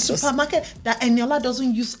they were in the Jesus. supermarket, that Eniola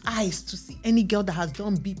doesn't use eyes to see any girl that has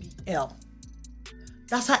done BBL.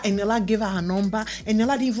 That's how Eniola gave her her number.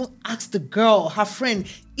 Eniola didn't even ask the girl, her friend,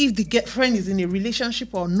 if the friend is in a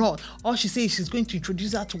relationship or not. All she says, she's going to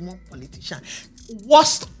introduce her to one politician.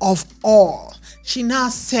 Worst of all, she now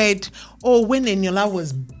said, oh, when Eniola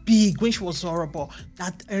was big, when she was horrible,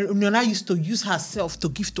 that Eniola used to use herself to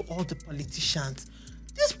give to all the politicians.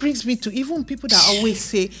 This brings me to even people that always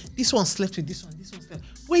say, this one slept with this one, this one slept.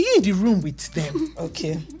 Were you in the room with them?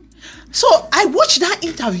 Okay. So I watched that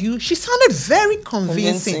interview. She sounded very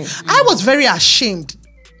convincing. I was very ashamed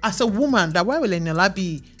as a woman that why will Eniola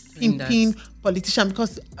be pimping politician?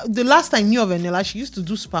 Because the last I knew of Eniola, she used to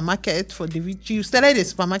do supermarket for she started a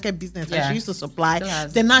supermarket business and she used to supply.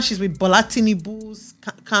 Then now she's with Bola Tinubu's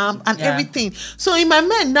camp and everything. So in my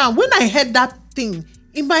mind now, when I heard that thing,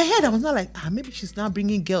 in my head I was not like, maybe she's now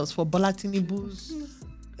bringing girls for Bola Tinubu's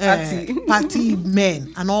party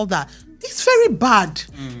men and all that. It's very bad.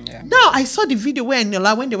 Now, I saw the video where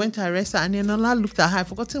Eniola, when they went to arrest her, and Eniola looked at her, I've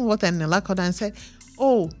forgotten what Eniola called her and said,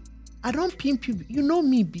 oh, I don't pimp you. You know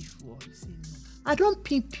me before. He said, no. I don't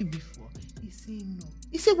pimp you before. He said, no.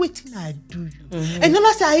 He said, wait till I do you.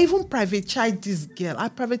 Eniola said, I even private-child this girl. I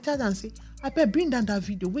private-child and say, I better bring down that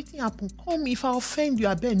video. Wait till happen. Call me. If I offend you,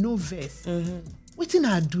 I better no verse. Wait till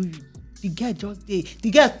I do you. The girl just did.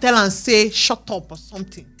 The girl tell and say, shut up or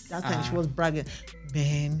something. That time she was bragging.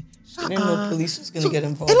 Man, I didn't know police was going to get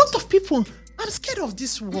involved. A lot of people, I'm scared of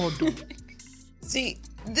this world though. See,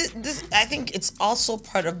 this I think it's also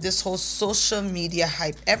part of this whole social media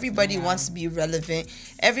hype. Everybody wants to be relevant.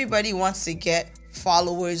 Everybody wants to get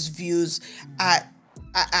followers, views at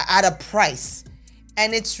a price.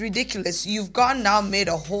 And it's ridiculous. You've gone now made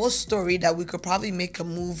a whole story that we could probably make a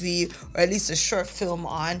movie or at least a short film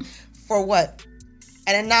on. For what?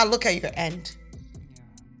 And then now look at your end.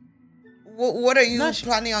 What are you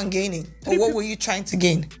planning on gaining? Or what were you trying to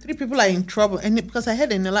gain? 3 people are in trouble. And because I heard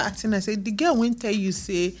Eniola acting, I said, the girl won't tell you,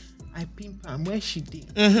 say, I pimp her, where she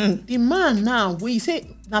did. The man now, when you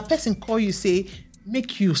say, that person call you, say,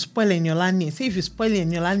 make you spoil Eniola name. Say, if you spoil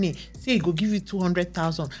Eniola name, say, go give you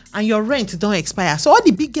 200,000. And your rent don't expire. So all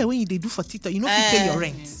the big girl, when they do for TikTok, you know if you pay your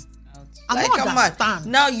rent. I don't understand.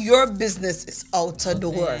 Now your business is out of the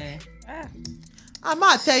door. I'm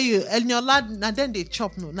going to tell you, Eniola, now then they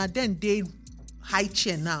chop, no. Now then they high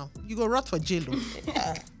chair now. You go rot for jail. Please,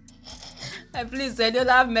 Eniola,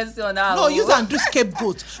 have mercy on her. No, use and do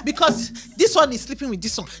scapegoat. Because this one is sleeping with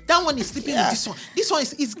this one. That one is sleeping with this one. This one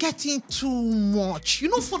is getting too much. You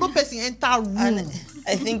know, follow person enter room. And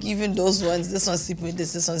I think even those ones, this one's sleeping with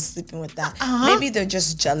this one's sleeping with that. Maybe they're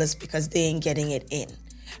just jealous because they ain't getting it in.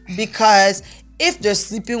 Because if they're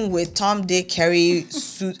sleeping with Tom, Dick, Carrie,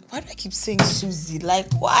 why do I keep saying Susie?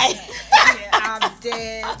 Like, why? I'm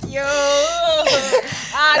dead, yo.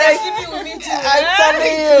 They're sleeping with me too. I'm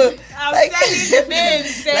telling you. I'm like, telling the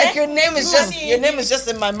names. like your name is just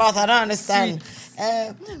in my mouth. I don't understand.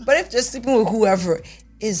 But if they're sleeping with whoever,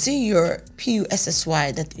 is it your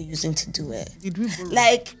PUSSY that they're using to do it? Did we borrow?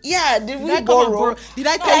 Like, yeah, did we I come and borrow? Did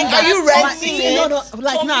I tell you? Are you renting it? No,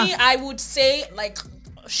 like For now. me, I would say like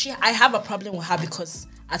I have a problem with her because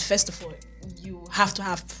at first of all, you have to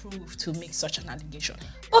have proof to make such an allegation.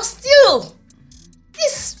 But still,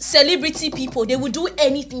 these celebrity people, they will do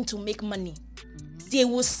anything to make money. They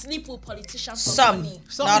will sleep with politicians for Some, money.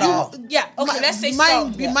 not all. Yeah, okay, let's say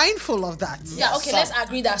some. Be mindful of that. Yeah, okay, let's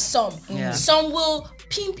agree that some. Yeah. Some will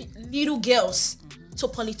pimp little girls to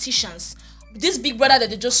politicians. This Big Brother that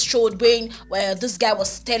they just showed where this guy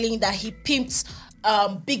was telling that he pimped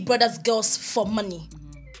Big Brother's girls for money.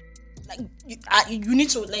 Like you need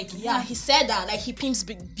to he said that like he pimps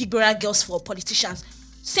Big Brother girls for politicians.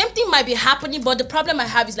 Same thing might be happening, but the problem I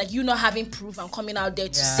have is like you not having proof and coming out there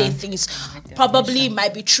to say things. Probably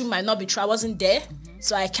might be true, might not be true. I wasn't there,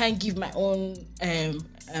 so I can't give my own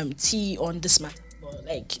tea on this matter. But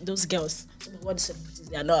like those girls, what the celebrities,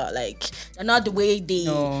 they're not the way they.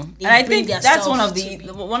 No, they and I bring think that's one of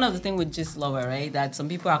themselves the thing with Gist Lover, right? That some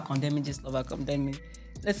people are condemning Gist Lover, condemning.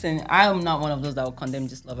 Listen, I am not one of those that will condemn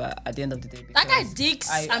Gist Lover at the end of the day. That guy digs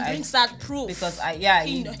and brings out proof. Because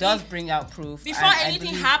he does bring out proof. Before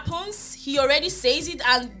anything happens, he already says it,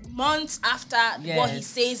 and months after what he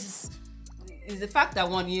says is the fact that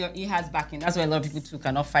he has backing. That's why a lot of people too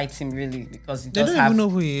cannot fight him really, because They don't even know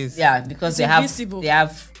who he is. Yeah, because they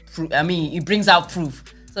have proof. I mean, he brings out proof.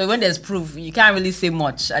 So when there's proof, you can't really say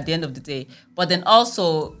much at the end of the day. But then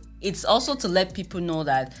also, it's also to let people know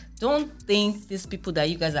that don't think these people that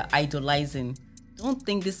you guys are idolizing, don't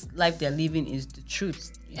think this life they're living is the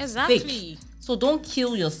truth. It's Exactly. fake. So don't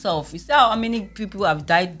kill yourself. You see how many people have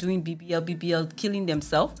died doing BBL, killing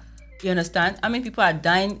themselves? You understand? How many people are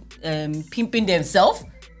dying, pimping themselves?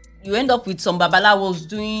 You end up with some babalawos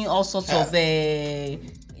doing all sorts of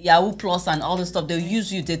Yahoo Plus and all this stuff. They'll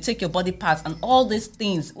use you, they take your body parts and all these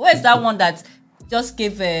things. Where's that one that just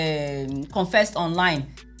confessed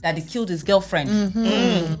online that he killed his girlfriend?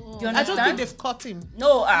 Mm-hmm. Do you understand? I don't think they've caught him.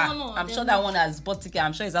 No, No, I'm sure that one has bought ticket.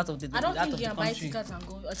 I'm sure he's out of the I don't out think of he the can buy country. tickets and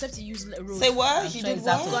go, except he use road. Say what? I'm He sure did he's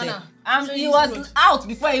out of what? there. So He he's was road. out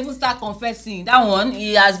before he even start confessing. That one,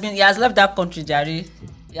 he has left that country, Jerry.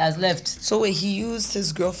 He has left. So wait, he used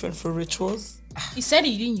his girlfriend for rituals? He said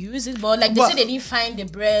he didn't use it, but like they said they didn't find the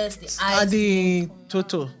breast, the eyes. The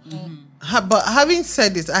Toto. But having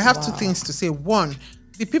said this, I have two things to say. One,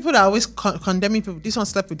 the people that are always condemning people, this one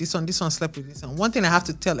slept with this one slept with this one. One thing I have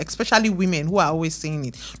to tell, especially women who are always saying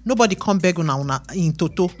it, nobody come beg una in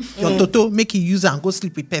Toto. Your Toto, make you use it and go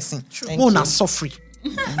sleep with person. Mona suffering.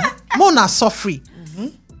 Mona suffering.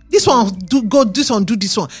 This one do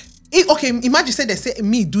this one. Okay, imagine say they say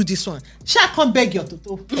me do this one. Shall I come beg your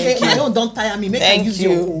Toto? Say my own don't tire me, make I use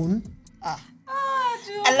your own.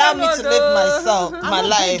 Allow me to live myself, my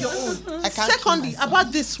life. I can't. Secondly,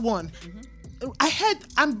 about this one, I heard,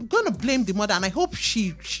 I'm gonna blame the mother, and I hope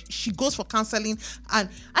she goes for counseling. And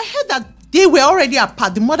I heard that they were already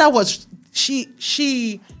apart. The mother was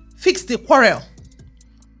she fixed the quarrel.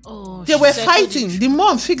 Oh, They were fighting. The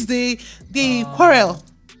mom fixed the quarrel.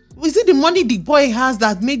 Is it the money the boy has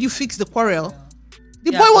that made you fix the quarrel?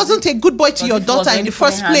 The boy wasn't a good boy to your daughter in the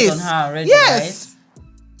first place. Yes.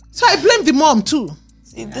 So I blame the mom too.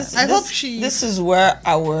 See, this is where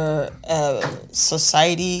our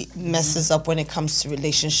society messes up when it comes to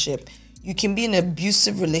relationship. You can be in an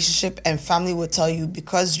abusive relationship and family will tell you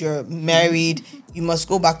because you're married, you must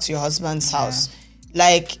go back to your husband's house.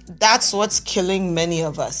 Like, that's what's killing many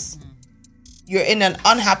of us. You're in an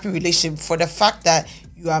unhappy relationship for the fact that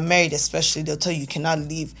you are married, especially, they'll tell you cannot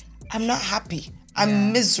leave. I'm not happy.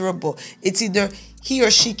 I'm miserable. It's either he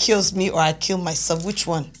or she kills me or I kill myself. Which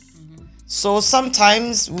one? So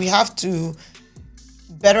sometimes we have to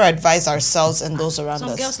better advise ourselves and those around us.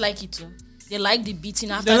 Some girls like it too. They like the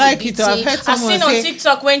beating after They like the it beating. too. I've heard I've someone seen on say-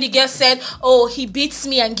 TikTok when the girl said, "Oh, he beats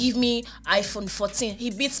me and give me iPhone 14.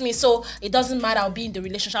 He beats me, so it doesn't matter. I'll be in the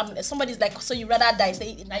relationship." Somebody's like, "So you rather die?"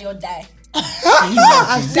 Say, "Now you'll die."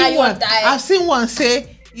 I've seen one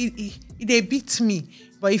say they beat me,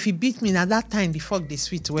 but if he beat me, now that time the fuck they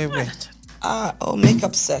sweet well.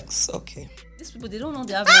 Makeup sex. Okay. These people, they don't know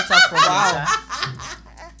they have mental problems.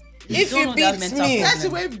 If you beat me, That's the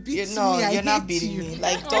way it beats me. I you're not hate beating you. me.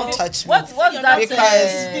 Like, don't touch me. What's that?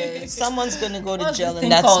 Because someone's gonna go to what's jail this and thing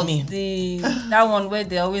that's called? me. That one where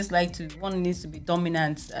they always like to, one needs to be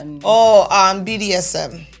dominant and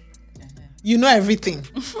BDSM. You know everything.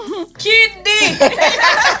 Kidney.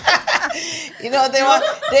 They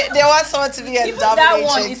want someone to be a Even dominatrix. that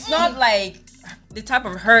one, it's not like the type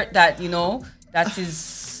of hurt that that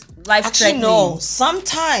is life Actually, threatening. no.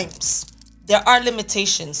 Sometimes there are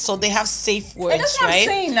limitations, so they have safe words, And that's what right? I'm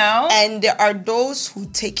saying now. And there are those who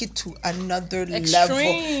take it to another level.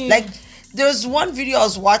 Extreme. Like, there's one video I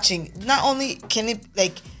was watching. Not only can it,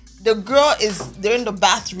 like, the girl they're in the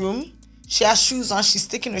bathroom. She has shoes on. She's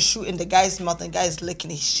sticking her shoe in the guy's mouth, and the guy is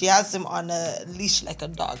licking it. She has him on a leash like a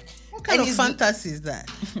dog. What kind of fantasy is that?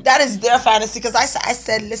 That is their fantasy. Because I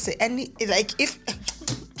said, listen, if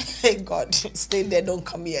hey God, stay there, don't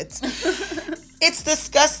come yet. It's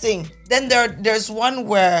disgusting. Then there's one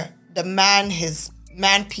where his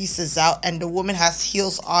man piece is out and the woman has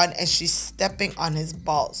heels on and she's stepping on his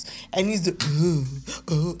balls and he's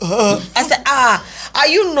I said, are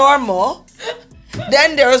you normal?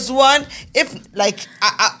 Then there's one, if like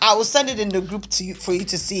I will send it in the group to you for you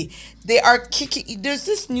to see. They are kicking. There's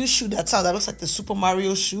this new shoe that's out that looks like the Super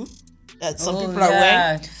Mario shoe that some people are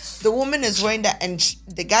wearing. The woman is wearing that, and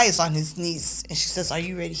the guy is on his knees, and she says, "Are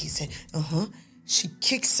you ready?" He said, She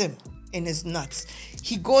kicks him in his nuts.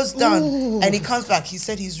 He goes down and he comes back. He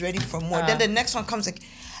said he's ready for more. Then the next one comes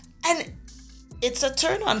and it's a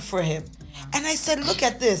turn on for him. And I said, look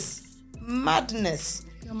at this madness.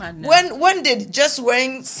 When did just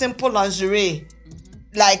wearing simple lingerie,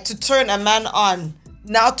 like to turn a man on,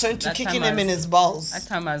 now turn to kicking him in his balls? That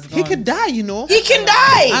time has gone. He could die, you know. He can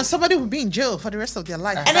die, and somebody will be in jail for the rest of their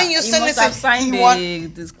life. And then you send must have signed the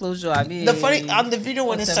disclosure. The funny on the video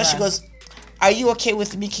when it starts, she goes, "Are you okay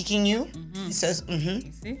with me kicking you?" He says,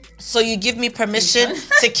 "So you give me permission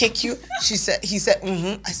to kick you?" He said,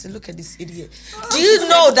 I said, "Look at this idiot. Do you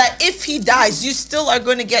know that if he dies, you still are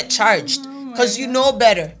going to get charged because you know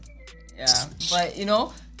better?" Yeah, but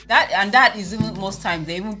that is even most times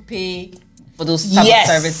they even pay for those type of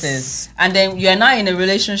services, and then you are now in a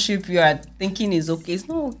relationship you are thinking is okay. It's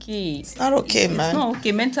not okay. It's not okay, man. It's not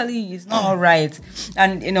okay. Mentally, it's not all right.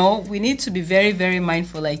 And we need to be very, very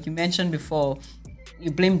mindful. Like you mentioned before,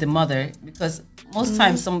 you blame the mother because most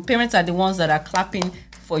times some parents are the ones that are clapping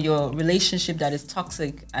for your relationship that is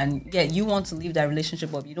toxic, and you want to leave that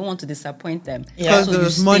relationship up. You don't want to disappoint them. Because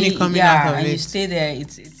there's money coming out of it. And you stay there.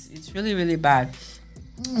 It's really, really bad.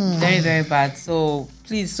 Very, very bad. So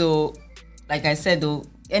please, like I said, though,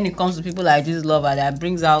 when it comes to people like this lover that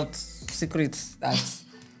brings out secrets that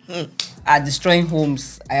are destroying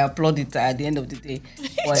homes, I applaud it at the end of the day.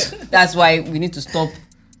 But that's why we need to stop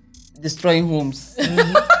destroying homes.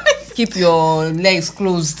 Keep your legs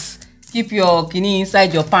closed. Keep your kidney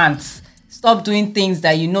inside your pants. Stop doing things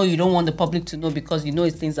that you don't want the public to know because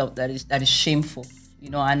it's things that is shameful.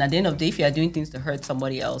 And at the end of the day, if you are doing things to hurt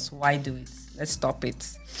somebody else, why do it? Let's stop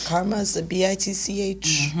it. Karma is a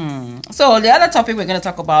bitch. So the other topic we're going to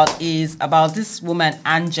talk about is about this woman,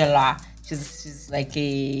 Angela. She's like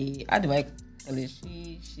how do I call it?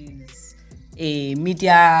 She's a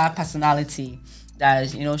media personality that,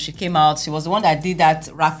 she came out. She was the one that did that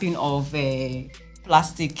wrapping of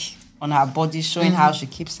plastic on her body, showing how she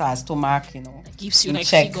keeps her stomach, It gives you in like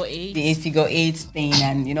check, figure eight. the figure eight thing,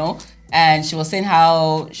 and and she was saying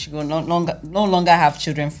how she will no longer have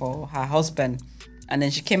children for her husband. And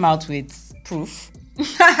then she came out with proof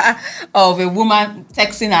of a woman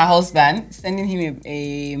texting her husband, sending him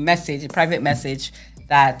a message, a private message,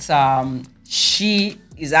 that she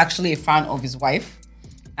is actually a fan of his wife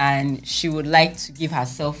and she would like to give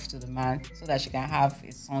herself to the man so that she can have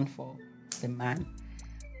a son for the man.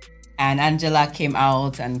 And Angela came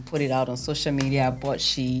out and put it out on social media, but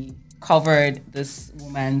she covered this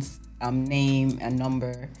woman's name and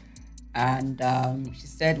number. And she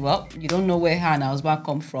said, well, you don't know where her and her husband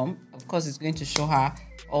come from. Of course, it's going to show her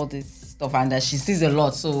all this stuff and that she sees a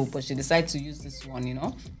lot. But she decided to use this one,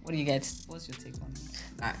 What do you get? What's your take on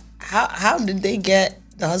it? How did they get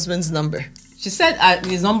the husband's number? She said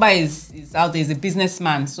his number is out there. He's a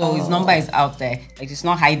businessman, so his number is out there. Like, she's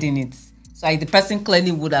not hiding it. So the person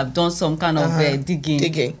clearly would have done some kind of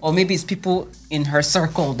digging. Or maybe it's people in her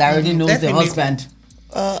circle that already knows the husband.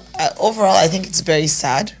 Overall, I think it's very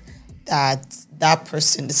sad that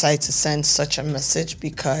person decided to send such a message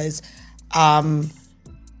because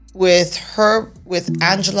with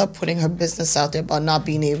Angela putting her business out there about not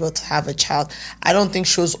being able to have a child, I don't think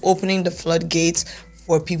she was opening the floodgates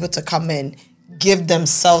for people to come and give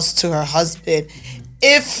themselves to her husband.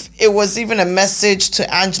 If it was even a message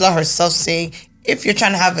to Angela herself saying, if you're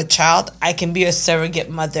trying to have a child, I can be a surrogate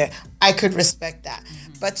mother, I could respect that.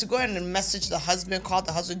 But to go in and message the husband, call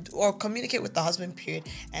the husband, or communicate with the husband, period,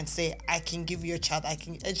 and say, I can give you a child,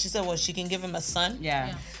 and she said, well, she can give him a son?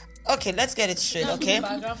 Yeah. Okay, let's get it straight, okay?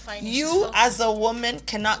 Background finding. You as a woman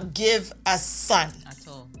cannot give a son. At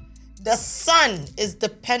all. The son is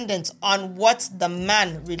dependent on what the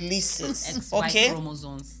man releases. XY Okay?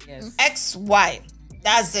 chromosomes. Yes. XY.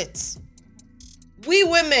 That's it. We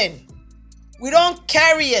women, we don't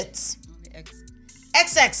carry it. Only X.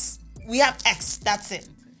 XX. We have X. That's it.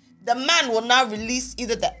 The man will now release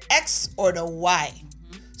either the X or the Y.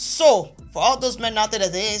 So, for all those men out there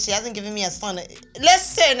that say, hey, she hasn't given me a son.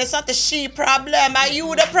 Listen, it's not the she problem. Are you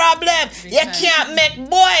the problem? You can't make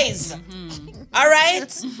boys. All right?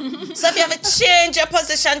 So if you have to change your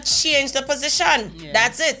position, change the position. Yeah.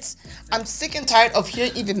 That's it. I'm sick and tired of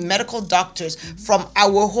hearing even medical doctors from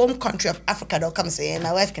our home country of Africa that'll come and say, hey,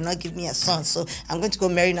 my wife cannot give me a son, so I'm going to go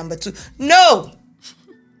marry number 2. No!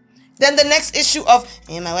 Then the next issue of,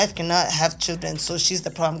 hey, my wife cannot have children, so she's the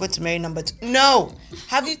problem. I'm going to marry number 2. No.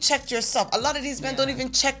 Have you checked yourself? A lot of these men don't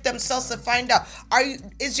even check themselves to find out.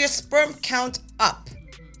 Is your sperm count up?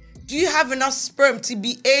 Do you have enough sperm to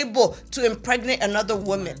be able to impregnate another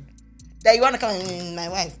woman? That you want to come, my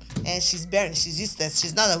wife, and she's barren, she's useless,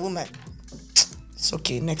 she's not a woman. It's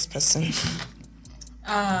okay, next person.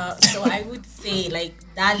 So I would say, like,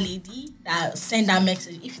 that lady that sent that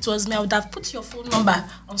message, if it was me, I would have put your phone number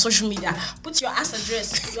on social media, put your ass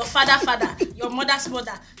address, your father, your mother's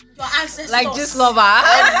mother, your ancestors. Like this lover.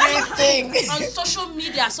 Everything. On social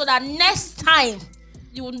media, so that next time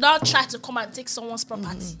you will not try to come and take someone's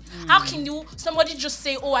property. How can somebody just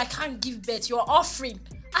say, oh, I can't give birth, you're offering.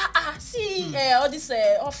 See all this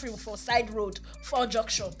offering for side road, for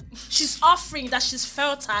junction. She's offering that she's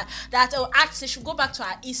fertile, that actually she should go back to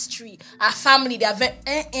her history, her family. They are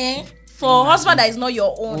very for husband that is not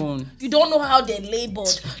your own. You don't know how they labored.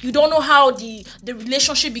 You don't know how the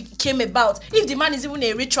relationship came about. If the man is even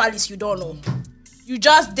a ritualist, you don't know. You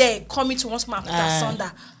just there coming to once man asunder.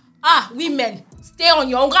 Women, stay on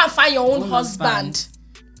your own. Go and find your own husband.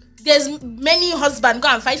 There's many husbands. Go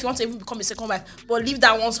and find if you want to even become a second wife. But leave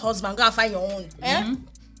that one's husband. Go and find your own.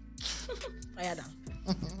 Fire down.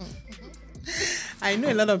 I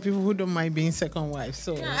know a lot of people who don't mind being second wife.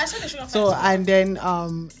 So, Yeah, I said they shouldn't so find and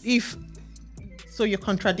then so you're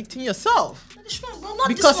contradicting yourself. not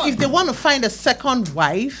Because this one. if they want to find a second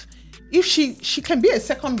wife, if she can be a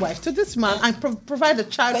second wife to this man and provide a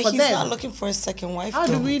child But for he's them. not looking for a second wife. How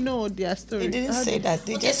though. do we know their story? They didn't How say do- that.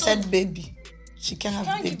 They just said baby. She can't have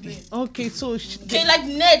Can't give baby. birth. Okay, so Okay, like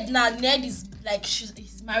Ned now. Ned is like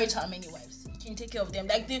he's married to how many wives? He can take care of them.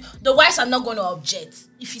 Like the wives are not going to object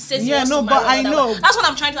if he says he wants to marry I another know. wife. That's what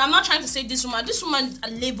I'm trying to. I'm not trying to say this woman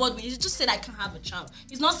labored with. He just said I can't have a child.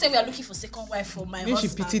 He's not saying we are looking for second wife for my Maybe she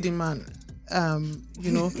husband. pity the man.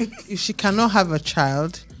 If she cannot have a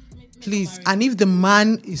child, please. And if the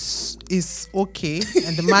man is okay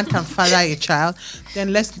and the man can father a child,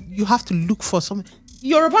 then you have to look for some.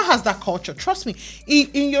 Yoruba has that culture. Trust me.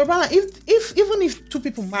 In Yoruba, if even if two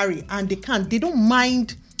people marry and they don't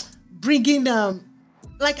mind bringing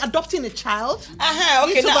adopting a child.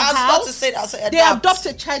 Okay, into now the I was house. about to say that. So They adopt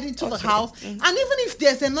a child into the house, and even if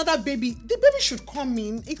there's another baby, the baby should come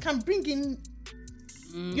in. It can bring in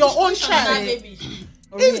your own Another child. baby.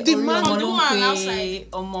 If the man, From the woman outside.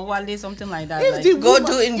 Or something like that. if Like, the Go woman,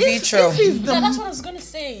 do in if- vitro. If it's the, That's what I was gonna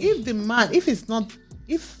say. if the man, if it's not,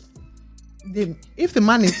 if the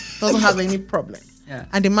man doesn't have any problem, Yeah.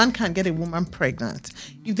 and the man can get a woman pregnant,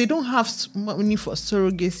 if they don't have money for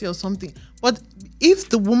surrogacy or something, but if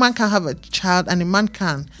the woman can have a child and the man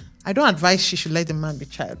can, I don't advise she should let the man be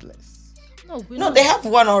childless. No, they have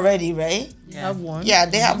one already, right? You have one. Yeah,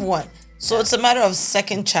 they have one. So it's a matter of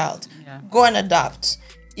second child. Yeah. Go and adopt.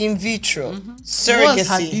 In vitro. What's her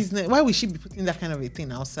Surrogacy. business? Why would she be putting that kind of a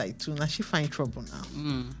thing outside too? Now she find trouble now.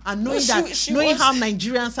 And knowing No, knowing was- how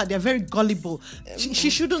Nigerians are, they're very gullible. She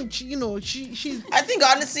shouldn't. She's. I think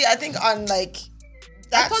honestly, on like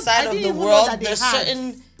that thought- I side of didn't the even know world, that they there's had.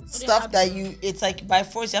 certain stuff that it's like by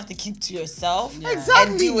force you have to keep to yourself and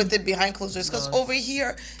Exactly. deal with it behind closed doors. Because over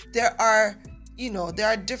here there are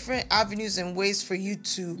different avenues and ways for you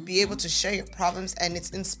to be able to share your problems, and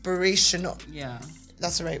it's inspirational. yeah.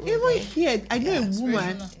 That's the right word. Even Right? here, I know a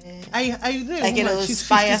woman. I know a Like woman. She's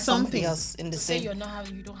inspire 50 somebody something. else in the Say same.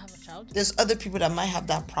 you don't have a child. There's other people that might have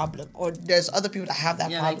that problem, or there's other people that have that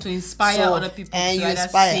Yeah, problem. like to inspire So- other people and to you either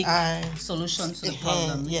inspire. seek solution to the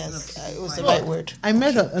problem. Yes, it was the Right. right word. I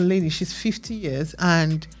met a lady. She's 50 years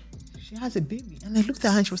and she has a baby. And I looked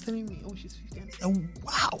at her and she was telling me, "Oh, she's 50." And I said,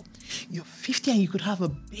 "Wow, you're 50 and you could have a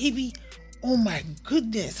baby." Oh my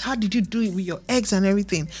goodness, how did you do it with your eggs and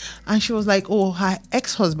everything? And she was like, oh, her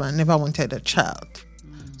ex-husband never wanted a child.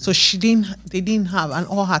 So they didn't have, and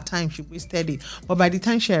all her time she wasted it. But by the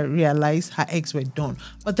time she realized, her eggs were done.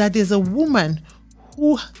 But that there's a woman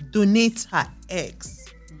who donates her eggs,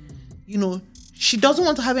 you know, she doesn't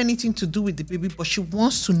want to have anything to do with the baby, but she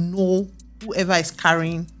wants to know whoever is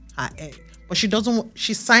carrying her egg. But she doesn't.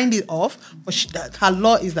 She signed it off, but her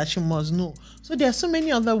law is that she must know. So there are so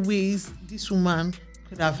many other ways this woman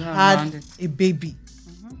could have had a baby.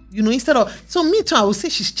 You know, instead of, so me too, I would say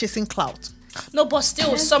she's chasing clout. No, but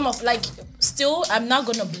still, I'm not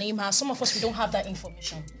gonna blame her. Some of us, we don't have that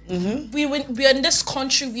information. We're in this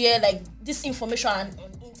country where like this information on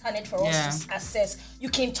internet for us to access. You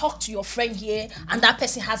can talk to your friend here, and that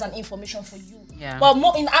person has an information for you. Yeah. But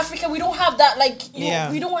more in Africa, we don't have that. Like,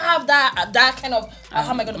 we don't have that kind of how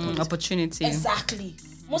am I gonna put it? Opportunity. Exactly.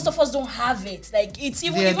 Most of us don't have it. Like, it's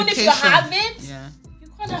even if you have it,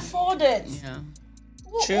 you can't afford it. Yeah.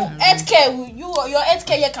 True. Healthcare, your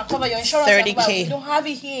healthcare here can cover your insurance. 30K. We don't have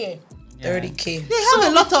it here. 30K. They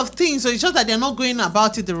have a lot of things, so it's just that they're not going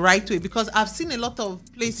about it the right way. Because I've seen a lot of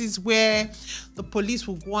places where the police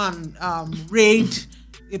will go and raid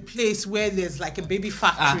a place where there's like a baby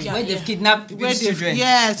factory. Where they've kidnapped children.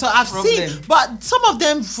 Yeah, so I've seen, but some of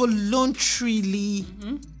them voluntarily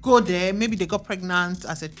go there. Maybe they got pregnant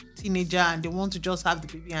as a teenager and they want to just have the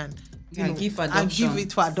baby and give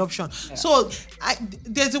it for adoption. Yeah. So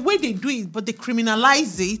there's a way they do it, but they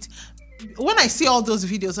criminalize it. When I see all those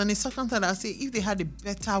videos, and the second time I say, if they had a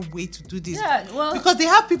better way to do this, because they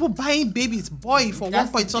have people buying babies, boy for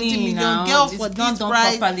 1.something million, girl for this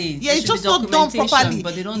price. Yeah, it's just not done properly.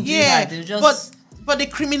 But they don't do that. They just but they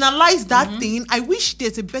criminalize that thing. I wish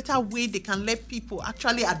there's a better way they can let people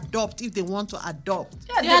actually adopt if they want to adopt.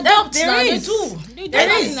 Yeah, they adopt. There is. There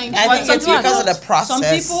is. I think it's because of the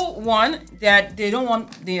process. Some people they don't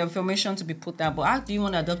want the information to be put down. But how do you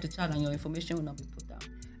want to adopt a child and your information will not be put down?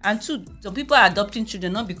 And two, so people are adopting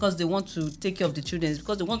children not because they want to take care of the children, it's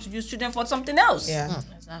because they want to use children for something else. Yeah,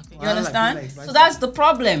 exactly. You understand? So that's the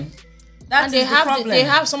problem. They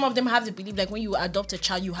have some of them have the belief like when you adopt a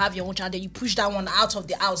child, you have your own child, then you push that one out of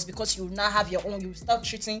the house because you now have your own. You start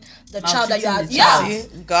treating the child that you have. Yeah,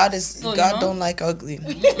 see, God don't like ugly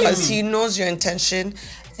because He knows your intention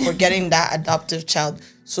for getting that adoptive child.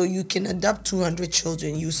 So you can adopt 200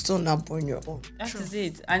 children, you still not born your own. That is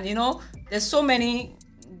it. And there's so many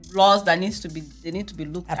laws that need to be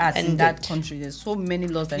looked at in that country. There's so many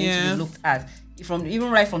laws that need to be looked at. Even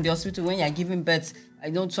right from the hospital when you're giving birth. I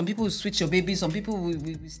know some people will switch your baby, some people will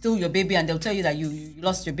steal your baby and they'll tell you that you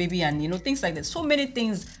lost your baby and things like that. So many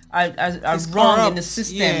things are wrong corrupt in the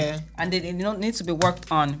system and they need to be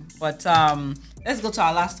worked on. But let's go to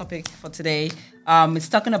our last topic for today. It's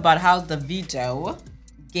talking about how the video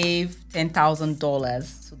gave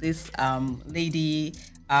 $10,000 to this lady,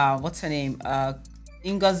 what's her name?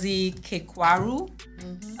 Ngozi Kekwaru.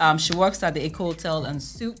 She works at the Eco Hotel and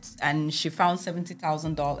Suits, and she found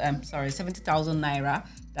 $70,000 naira.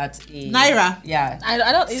 That's a naira. Yeah,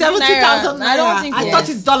 I don't 70,000 naira. I don't think I thought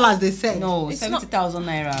it's dollars. They said no, 70,000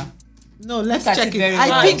 naira. No, let's check it.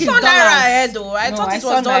 I think it's dollars. I thought it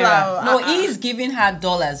was dollar. No, he's giving her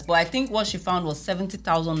dollars, but I think what she found was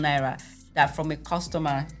 70,000 naira that from a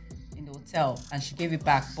customer in the hotel, and she gave it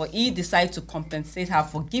back. But he decided to compensate her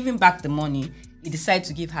for giving back the money. He decided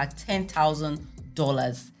to give her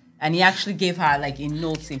 $10,000, and he actually gave her like in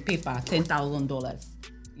notes in paper $10,000.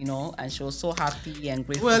 And she was so happy and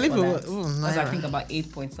grateful for that. Because I think about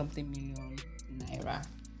 8-point-something million naira.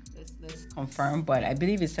 Let's confirm, but I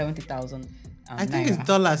believe it's 70,000. I think it's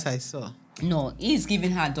dollars. I saw. No, he's giving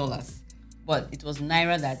her dollars, but it was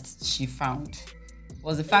naira that she found. It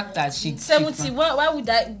was the fact that she 70. Why would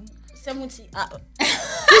that 70?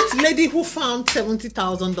 This lady who found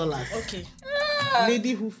 $70,000. Okay.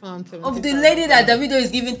 Lady who found $70,000. Of the lady that the video is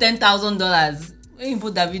giving $10,000. When you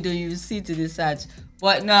put that video, you see to the search.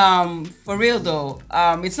 But for real though,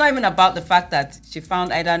 it's not even about the fact that she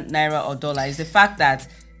found either naira or dollar. It's the fact that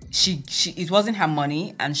she it wasn't her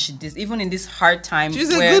money, and even in this hard time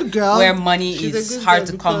where money is hard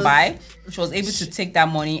to come by, she was able to take that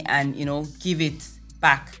money and give it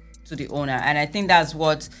back to the owner. And I think that's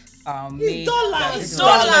what it's dollars.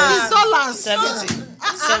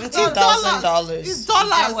 $70,000. It's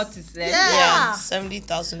dollars. What is that? Yeah,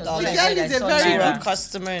 $70,000. The girl is a very good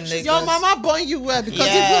customer in Lagos. Your mama born you well because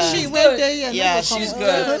even she went there. Yeah, she's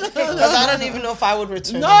good. Because I don't even know if I would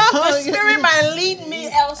return. No, the spirit might lead me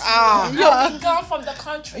elsewhere. I'll be gone from the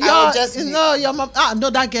country. Your mom. No,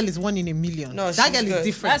 that girl is one in a million. No, that girl is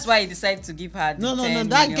different. That's why he decided to give her. No.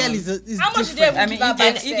 That girl is how much different.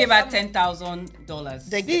 did he gave her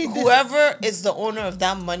 $10,000. Whoever is the owner of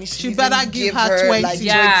that money, she better give her 20. Like 20.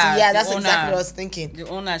 Yeah, that's exactly what I was thinking. The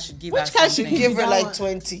owner should give her something. Should give her like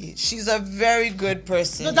 20. She's a very good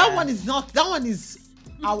person. No, that one is not. That one is.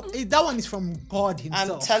 That one is from God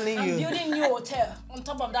himself. I'm telling I'm you. building new hotel on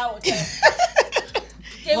top of that hotel.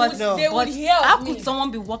 They But would hear how of me. could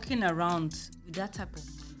someone be walking around with that type of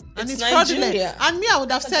money? And It's it's fraudulent. Nigeria. And me, I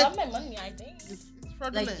would have The said government money, I think. it's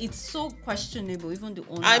fraudulent. Like, it's so questionable. Even the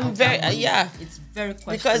owner. I'm of very- that money, yeah. It's very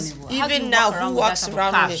Because questionable. How do even you now, walk who with walks that type of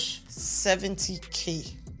around with cash?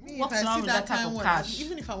 70K? Me, What's if I wrong see with that type kind of one, cash?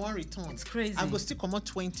 even if I want return, It's crazy. I go still come out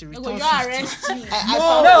 20 They return go, you 50. arrest me.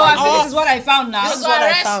 This is what I found now. This is what I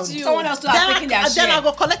arrest found. you. Someone else to have taken their Then I share.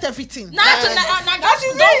 go collect everything.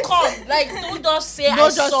 Just don't come. Like, don't just say I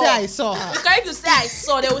Don't saw. just say I saw her. Because if you say I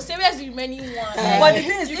saw, they will say, where's the remaining one? But the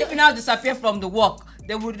thing is, if you now disappear from the work,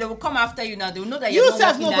 they will come after you now. They will know that You you're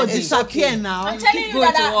self not no working go that day. disappear now. I'm telling keep you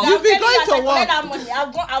going that to work. You be going to I work. collect that money.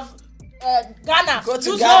 I've Ghana. Go to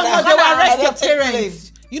Do Ghana. No, they will Ghana, arrest I your don't take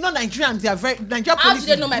parents. You know Nigerians, they are very Nigerian How police do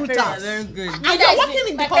they is know my brutal. parents? Very good. And Either you're is working it-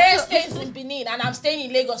 in the my parents hotel. stays in Benin and I'm staying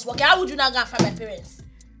in Lagos working. How would you not go and find my parents?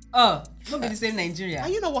 Oh, not be the same Nigeria. Are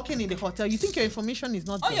you not working in the hotel? You think your information is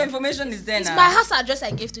not All there? your information is there It's now. my house address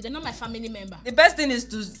I gave to them, not my family member. The best thing is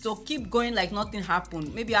to keep going like nothing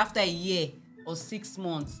happened. Maybe after a year or 6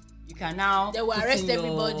 months, you can now. They will put arrest in your-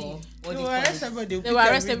 everybody. what They do you will call arrest it? everybody. They will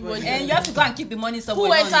arrest everybody. And you have to go and keep the money somewhere.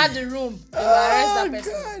 Who don't entered you? the room? They will arrest that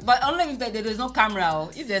person. But only if there is no camera. Or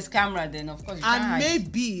if there's camera, then of course you can't And hide.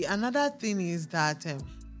 maybe another thing is that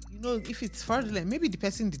if it's fraudulent, maybe the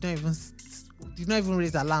person did not even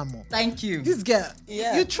raise alarm. Thank you. This girl,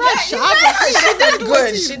 Yeah. you tried sharp. She did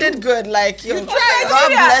good. She did good. Like, God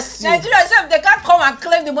bless you. Nigeria itself, they can't come and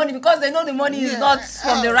claim the money because they know the money is Yeah. not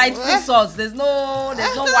from the rightful source. There's no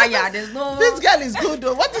wire. There's no. This girl is good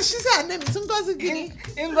though. What did she say her name is? Ngozi Gini.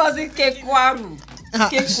 Ngozi Kekwaru.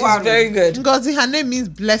 She's very good. Ngozi, her name means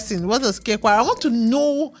blessing. What does Kekwa? I want to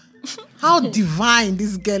know how divine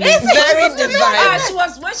this girl is. Very divine.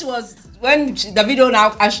 When the video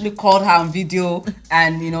now actually called her on video,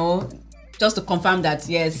 and just to confirm that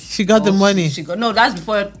yes, She got the money. She got that's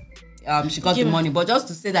before she got the money, but just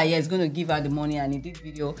to say that it's going to give her the money, and he did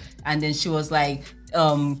video, and then she was like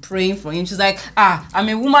praying for him. She's like, I'm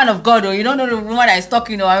a woman of God, or you don't know the woman that is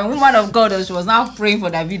talking, or I'm a woman of God, or she was now praying for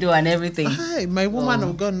that video and everything. Hi, my woman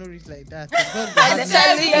of God knows it like that. God I'm has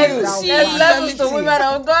telling you. that See, There's woman. levels to women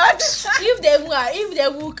of God.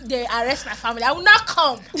 If they arrest my family, I will not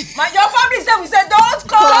come. Your family said we said don't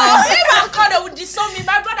come. If I come, they will disown me.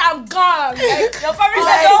 My brother, I'm gone. Like, Your family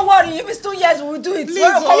said don't worry. If it's 2 years, we will do it. Please,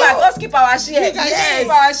 When we come back, oh. let's keep our share. You guys- Keep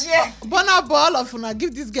our share. Burna Boy, all of una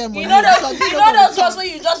give this girl money. you know Because those, you know those ones where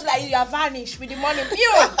you just like you are vanished with the money.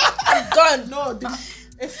 I'm gone. No,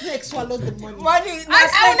 a snake swallowed the money. Money,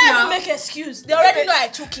 I will never make excuse. They already know I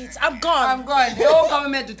took it. I'm gone. I'm going. The whole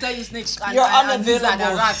government to tell you snakes. You're unavailable.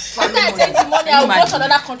 After I take the money, I will go to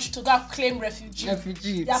another country to go and claim refugee.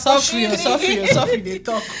 Refugee. They are Suffer, pursuing me. they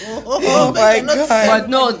talk. Oh my God. But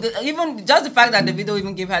no, even just the fact that the video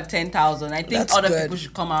even gave her 10,000, I think That's other good. people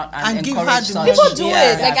should come out And and give encourage her the such. money. People do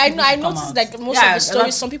Yeah. it. Like I know, I People come noticed out. like most Yeah, of the a lot-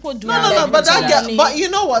 stories. Some people do. No, it. but that Like, girl, but you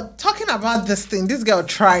know what? Talking about this thing, this girl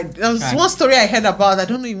tried. There was one story I heard about, I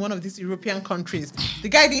don't know, in one of these European countries. The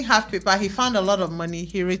guy didn't have paper, he found a lot of money,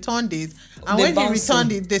 he returned it, and They when he bounced him.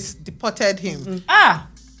 returned it, they deported him.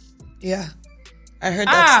 Yeah. I heard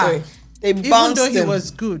that story. They Even bounced though he him.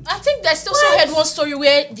 was good. I think there's also heard one story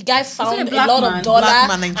where the guy found a a black lot man? of dollar Black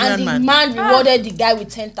man, Nigerian and the man. man rewarded the guy with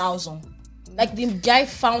 10,000. Like the guy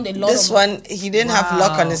found a lot This of one, he didn't have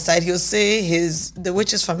luck on Wow. his side. He'll say the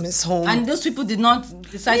witches from his home. And those people did not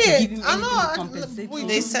decide to give him I anything know, to compensate. we him.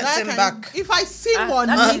 They do sent that him kind- back. If I see That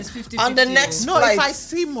money, means 50-50. on the next no, if flight. I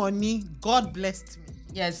see money, God blessed me.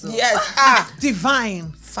 Yes. So. Yes.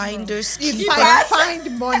 Divine. Finders If keeper. I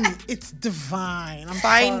find money, it's divine. I'm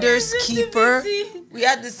Finders keeper. We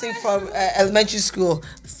had this thing from elementary school.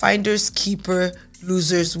 Finders keeper,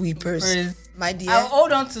 losers weepers. Weepers. My dear. I'll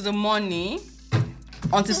hold on to the money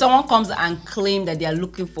until someone comes and claim that they are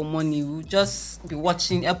looking for money. We'll just be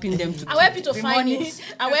watching, helping them to I will help you to the find money. it.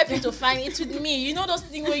 I will help you to find it with me. You know those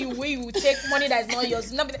things where you take money that is not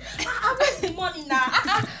yours. Not be like, where's the money now?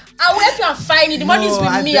 I will help you and find it. The money is No, with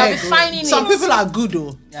I me. I'll be beg, oh. finding Some it. people are good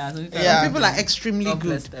though. Yeah, so Yeah. Some people are extremely God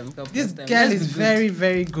bless good. them. God bless This them. girl Let's is be good. very,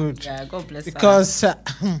 very good. Yeah, God bless her. Because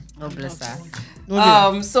God bless her.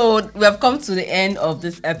 no, So we have come to the end of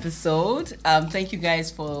this episode. Thank you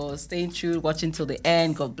guys for staying true, watching till the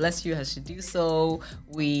end. God bless you as you do so.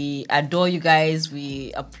 We adore you guys.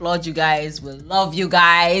 We applaud you guys. We love you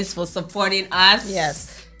guys for supporting us.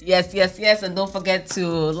 Yes. Yes. And don't forget to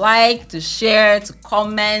like, to share, to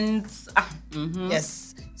comment.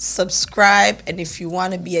 Yes. Subscribe. And if you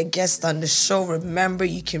want to be a guest on the show, remember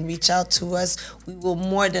you can reach out to us. We will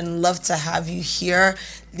more than love to have you here.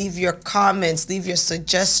 Leave your comments, leave your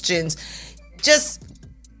suggestions. Just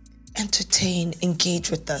entertain, engage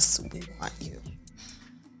with us. We want you.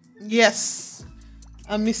 Yes.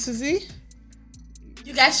 Miss Susie?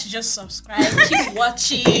 You guys should just subscribe, keep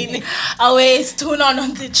watching, always tune on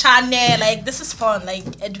the channel. Like, this is fun, like,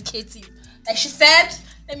 educative. Like she said,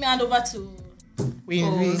 let me hand over to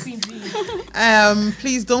Queen V. Queen V.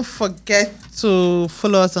 Please don't forget to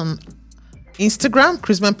follow us on Instagram,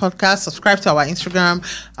 Chrisman Podcast. Subscribe to our Instagram,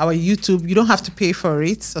 our YouTube. You don't have to pay for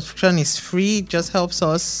it. Subscription is free. It just helps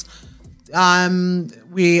us.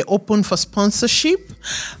 We're open for sponsorship,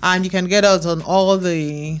 and you can get us on all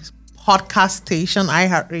the podcast station,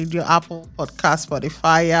 iHeartRadio, Apple Podcast,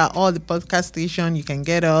 Spotify, all the podcast station. You can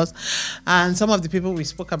get us. And some of the people we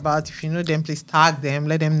spoke about, if you know them, please tag them,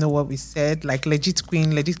 let them know what we said. Like Legit Queen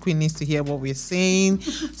needs to hear what we're saying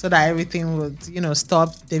so that everything would,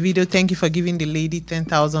 stop. The video, thank you for giving the lady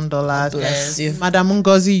 $10,000. Bless you. Madam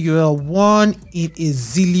Ngozi, you're one in a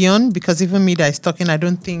zillion, because even me that is talking, I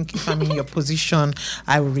don't think if I'm in your position,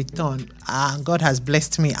 I will return. God has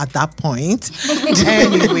blessed me at that point.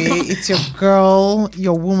 Anyway, it's your girl,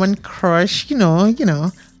 your woman crush,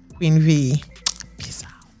 Queen V. Peace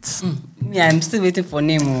out. Yeah, I'm still waiting for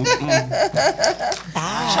Nemo.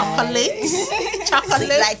 Chocolate.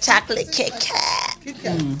 Like chocolate Kit Kat.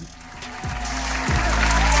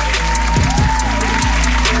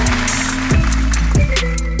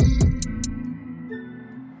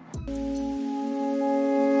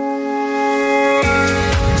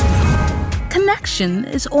 Connection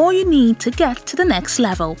is all you need to get to the next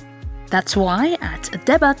level. That's why at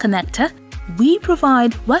Adeba Connector, we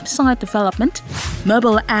provide website development,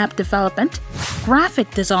 mobile app development,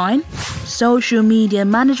 graphic design, social media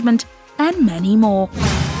management, and many more.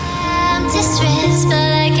 I'm distressed, but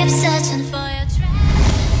I kept searching for your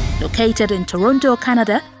trace. Located in Toronto,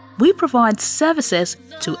 Canada, we provide services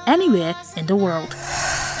to anywhere in the world.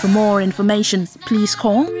 For more information, please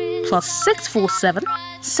call +647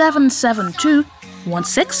 772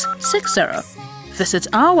 1660. Visit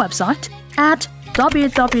our website at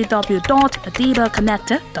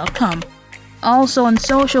www.adibaconnector.com. Also on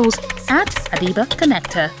socials at Adiba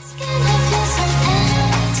Connector.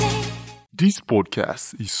 This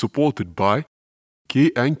podcast is supported by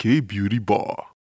K&K Beauty Bar.